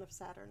Jove, the son of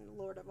Saturn,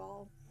 lord of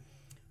all.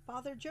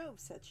 "Father Jove,"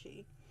 said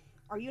she,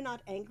 "are you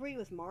not angry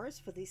with Mars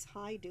for these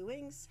high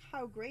doings?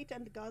 How great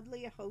and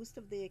godly a host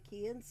of the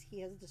Achaeans he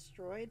has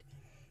destroyed,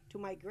 to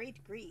my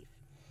great grief,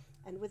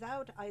 and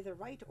without either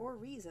right or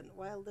reason,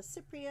 while the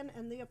Cyprian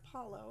and the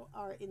Apollo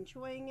are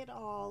enjoying it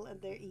all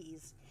at their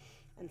ease,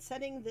 and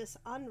setting this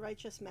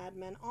unrighteous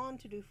madman on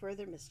to do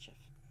further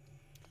mischief.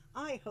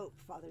 I hope,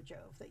 Father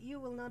Jove, that you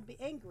will not be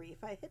angry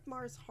if I hit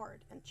Mars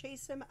hard and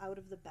chase him out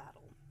of the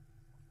battle."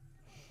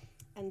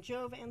 And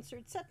Jove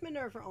answered, "Set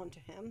Minerva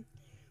onto him,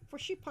 for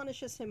she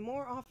punishes him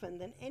more often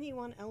than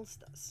anyone else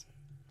does."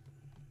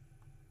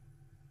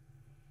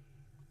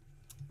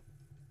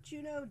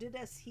 Juno did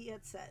as he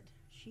had said.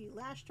 She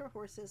lashed her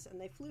horses, and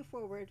they flew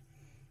forward,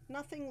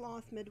 nothing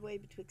loth midway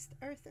betwixt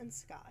earth and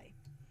sky.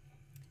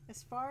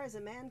 As far as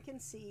a man can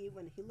see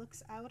when he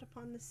looks out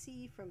upon the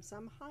sea from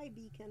some high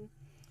beacon,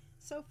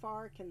 so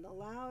far can the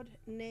loud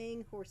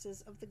neighing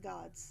horses of the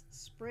gods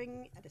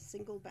spring at a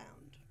single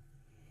bound.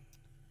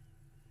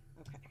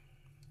 Okay.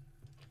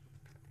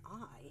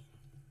 I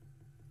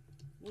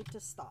need to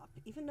stop.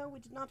 Even though we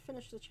did not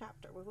finish the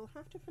chapter, we will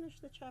have to finish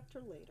the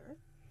chapter later,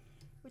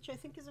 which I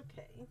think is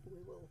okay.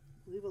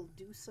 We will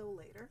do so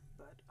later,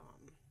 but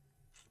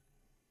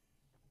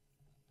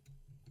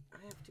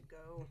I have to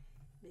go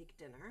make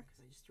dinner because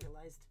I just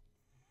realized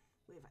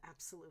we have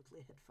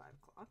absolutely hit 5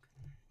 o'clock.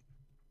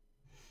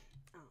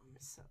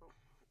 So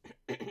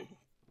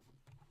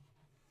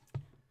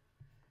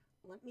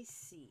let me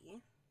see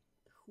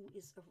who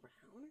is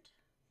around.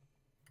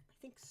 I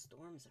think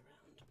Storm's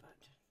around,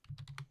 but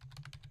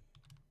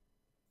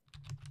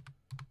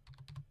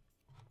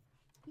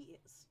he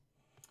is.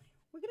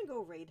 We're gonna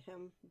go raid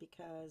him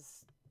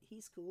because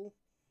he's cool.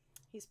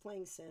 He's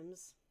playing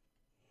Sims,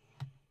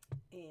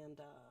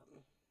 and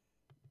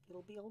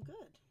it'll be all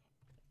good.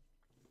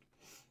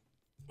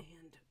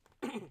 And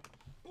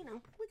you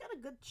know, we got a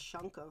good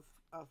chunk of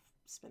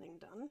spinning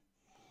done.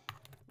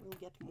 We'll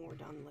get more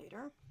done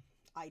later.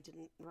 I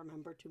didn't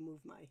remember to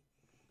move my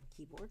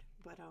keyboard,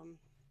 but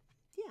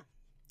yeah,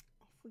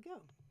 off we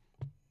go.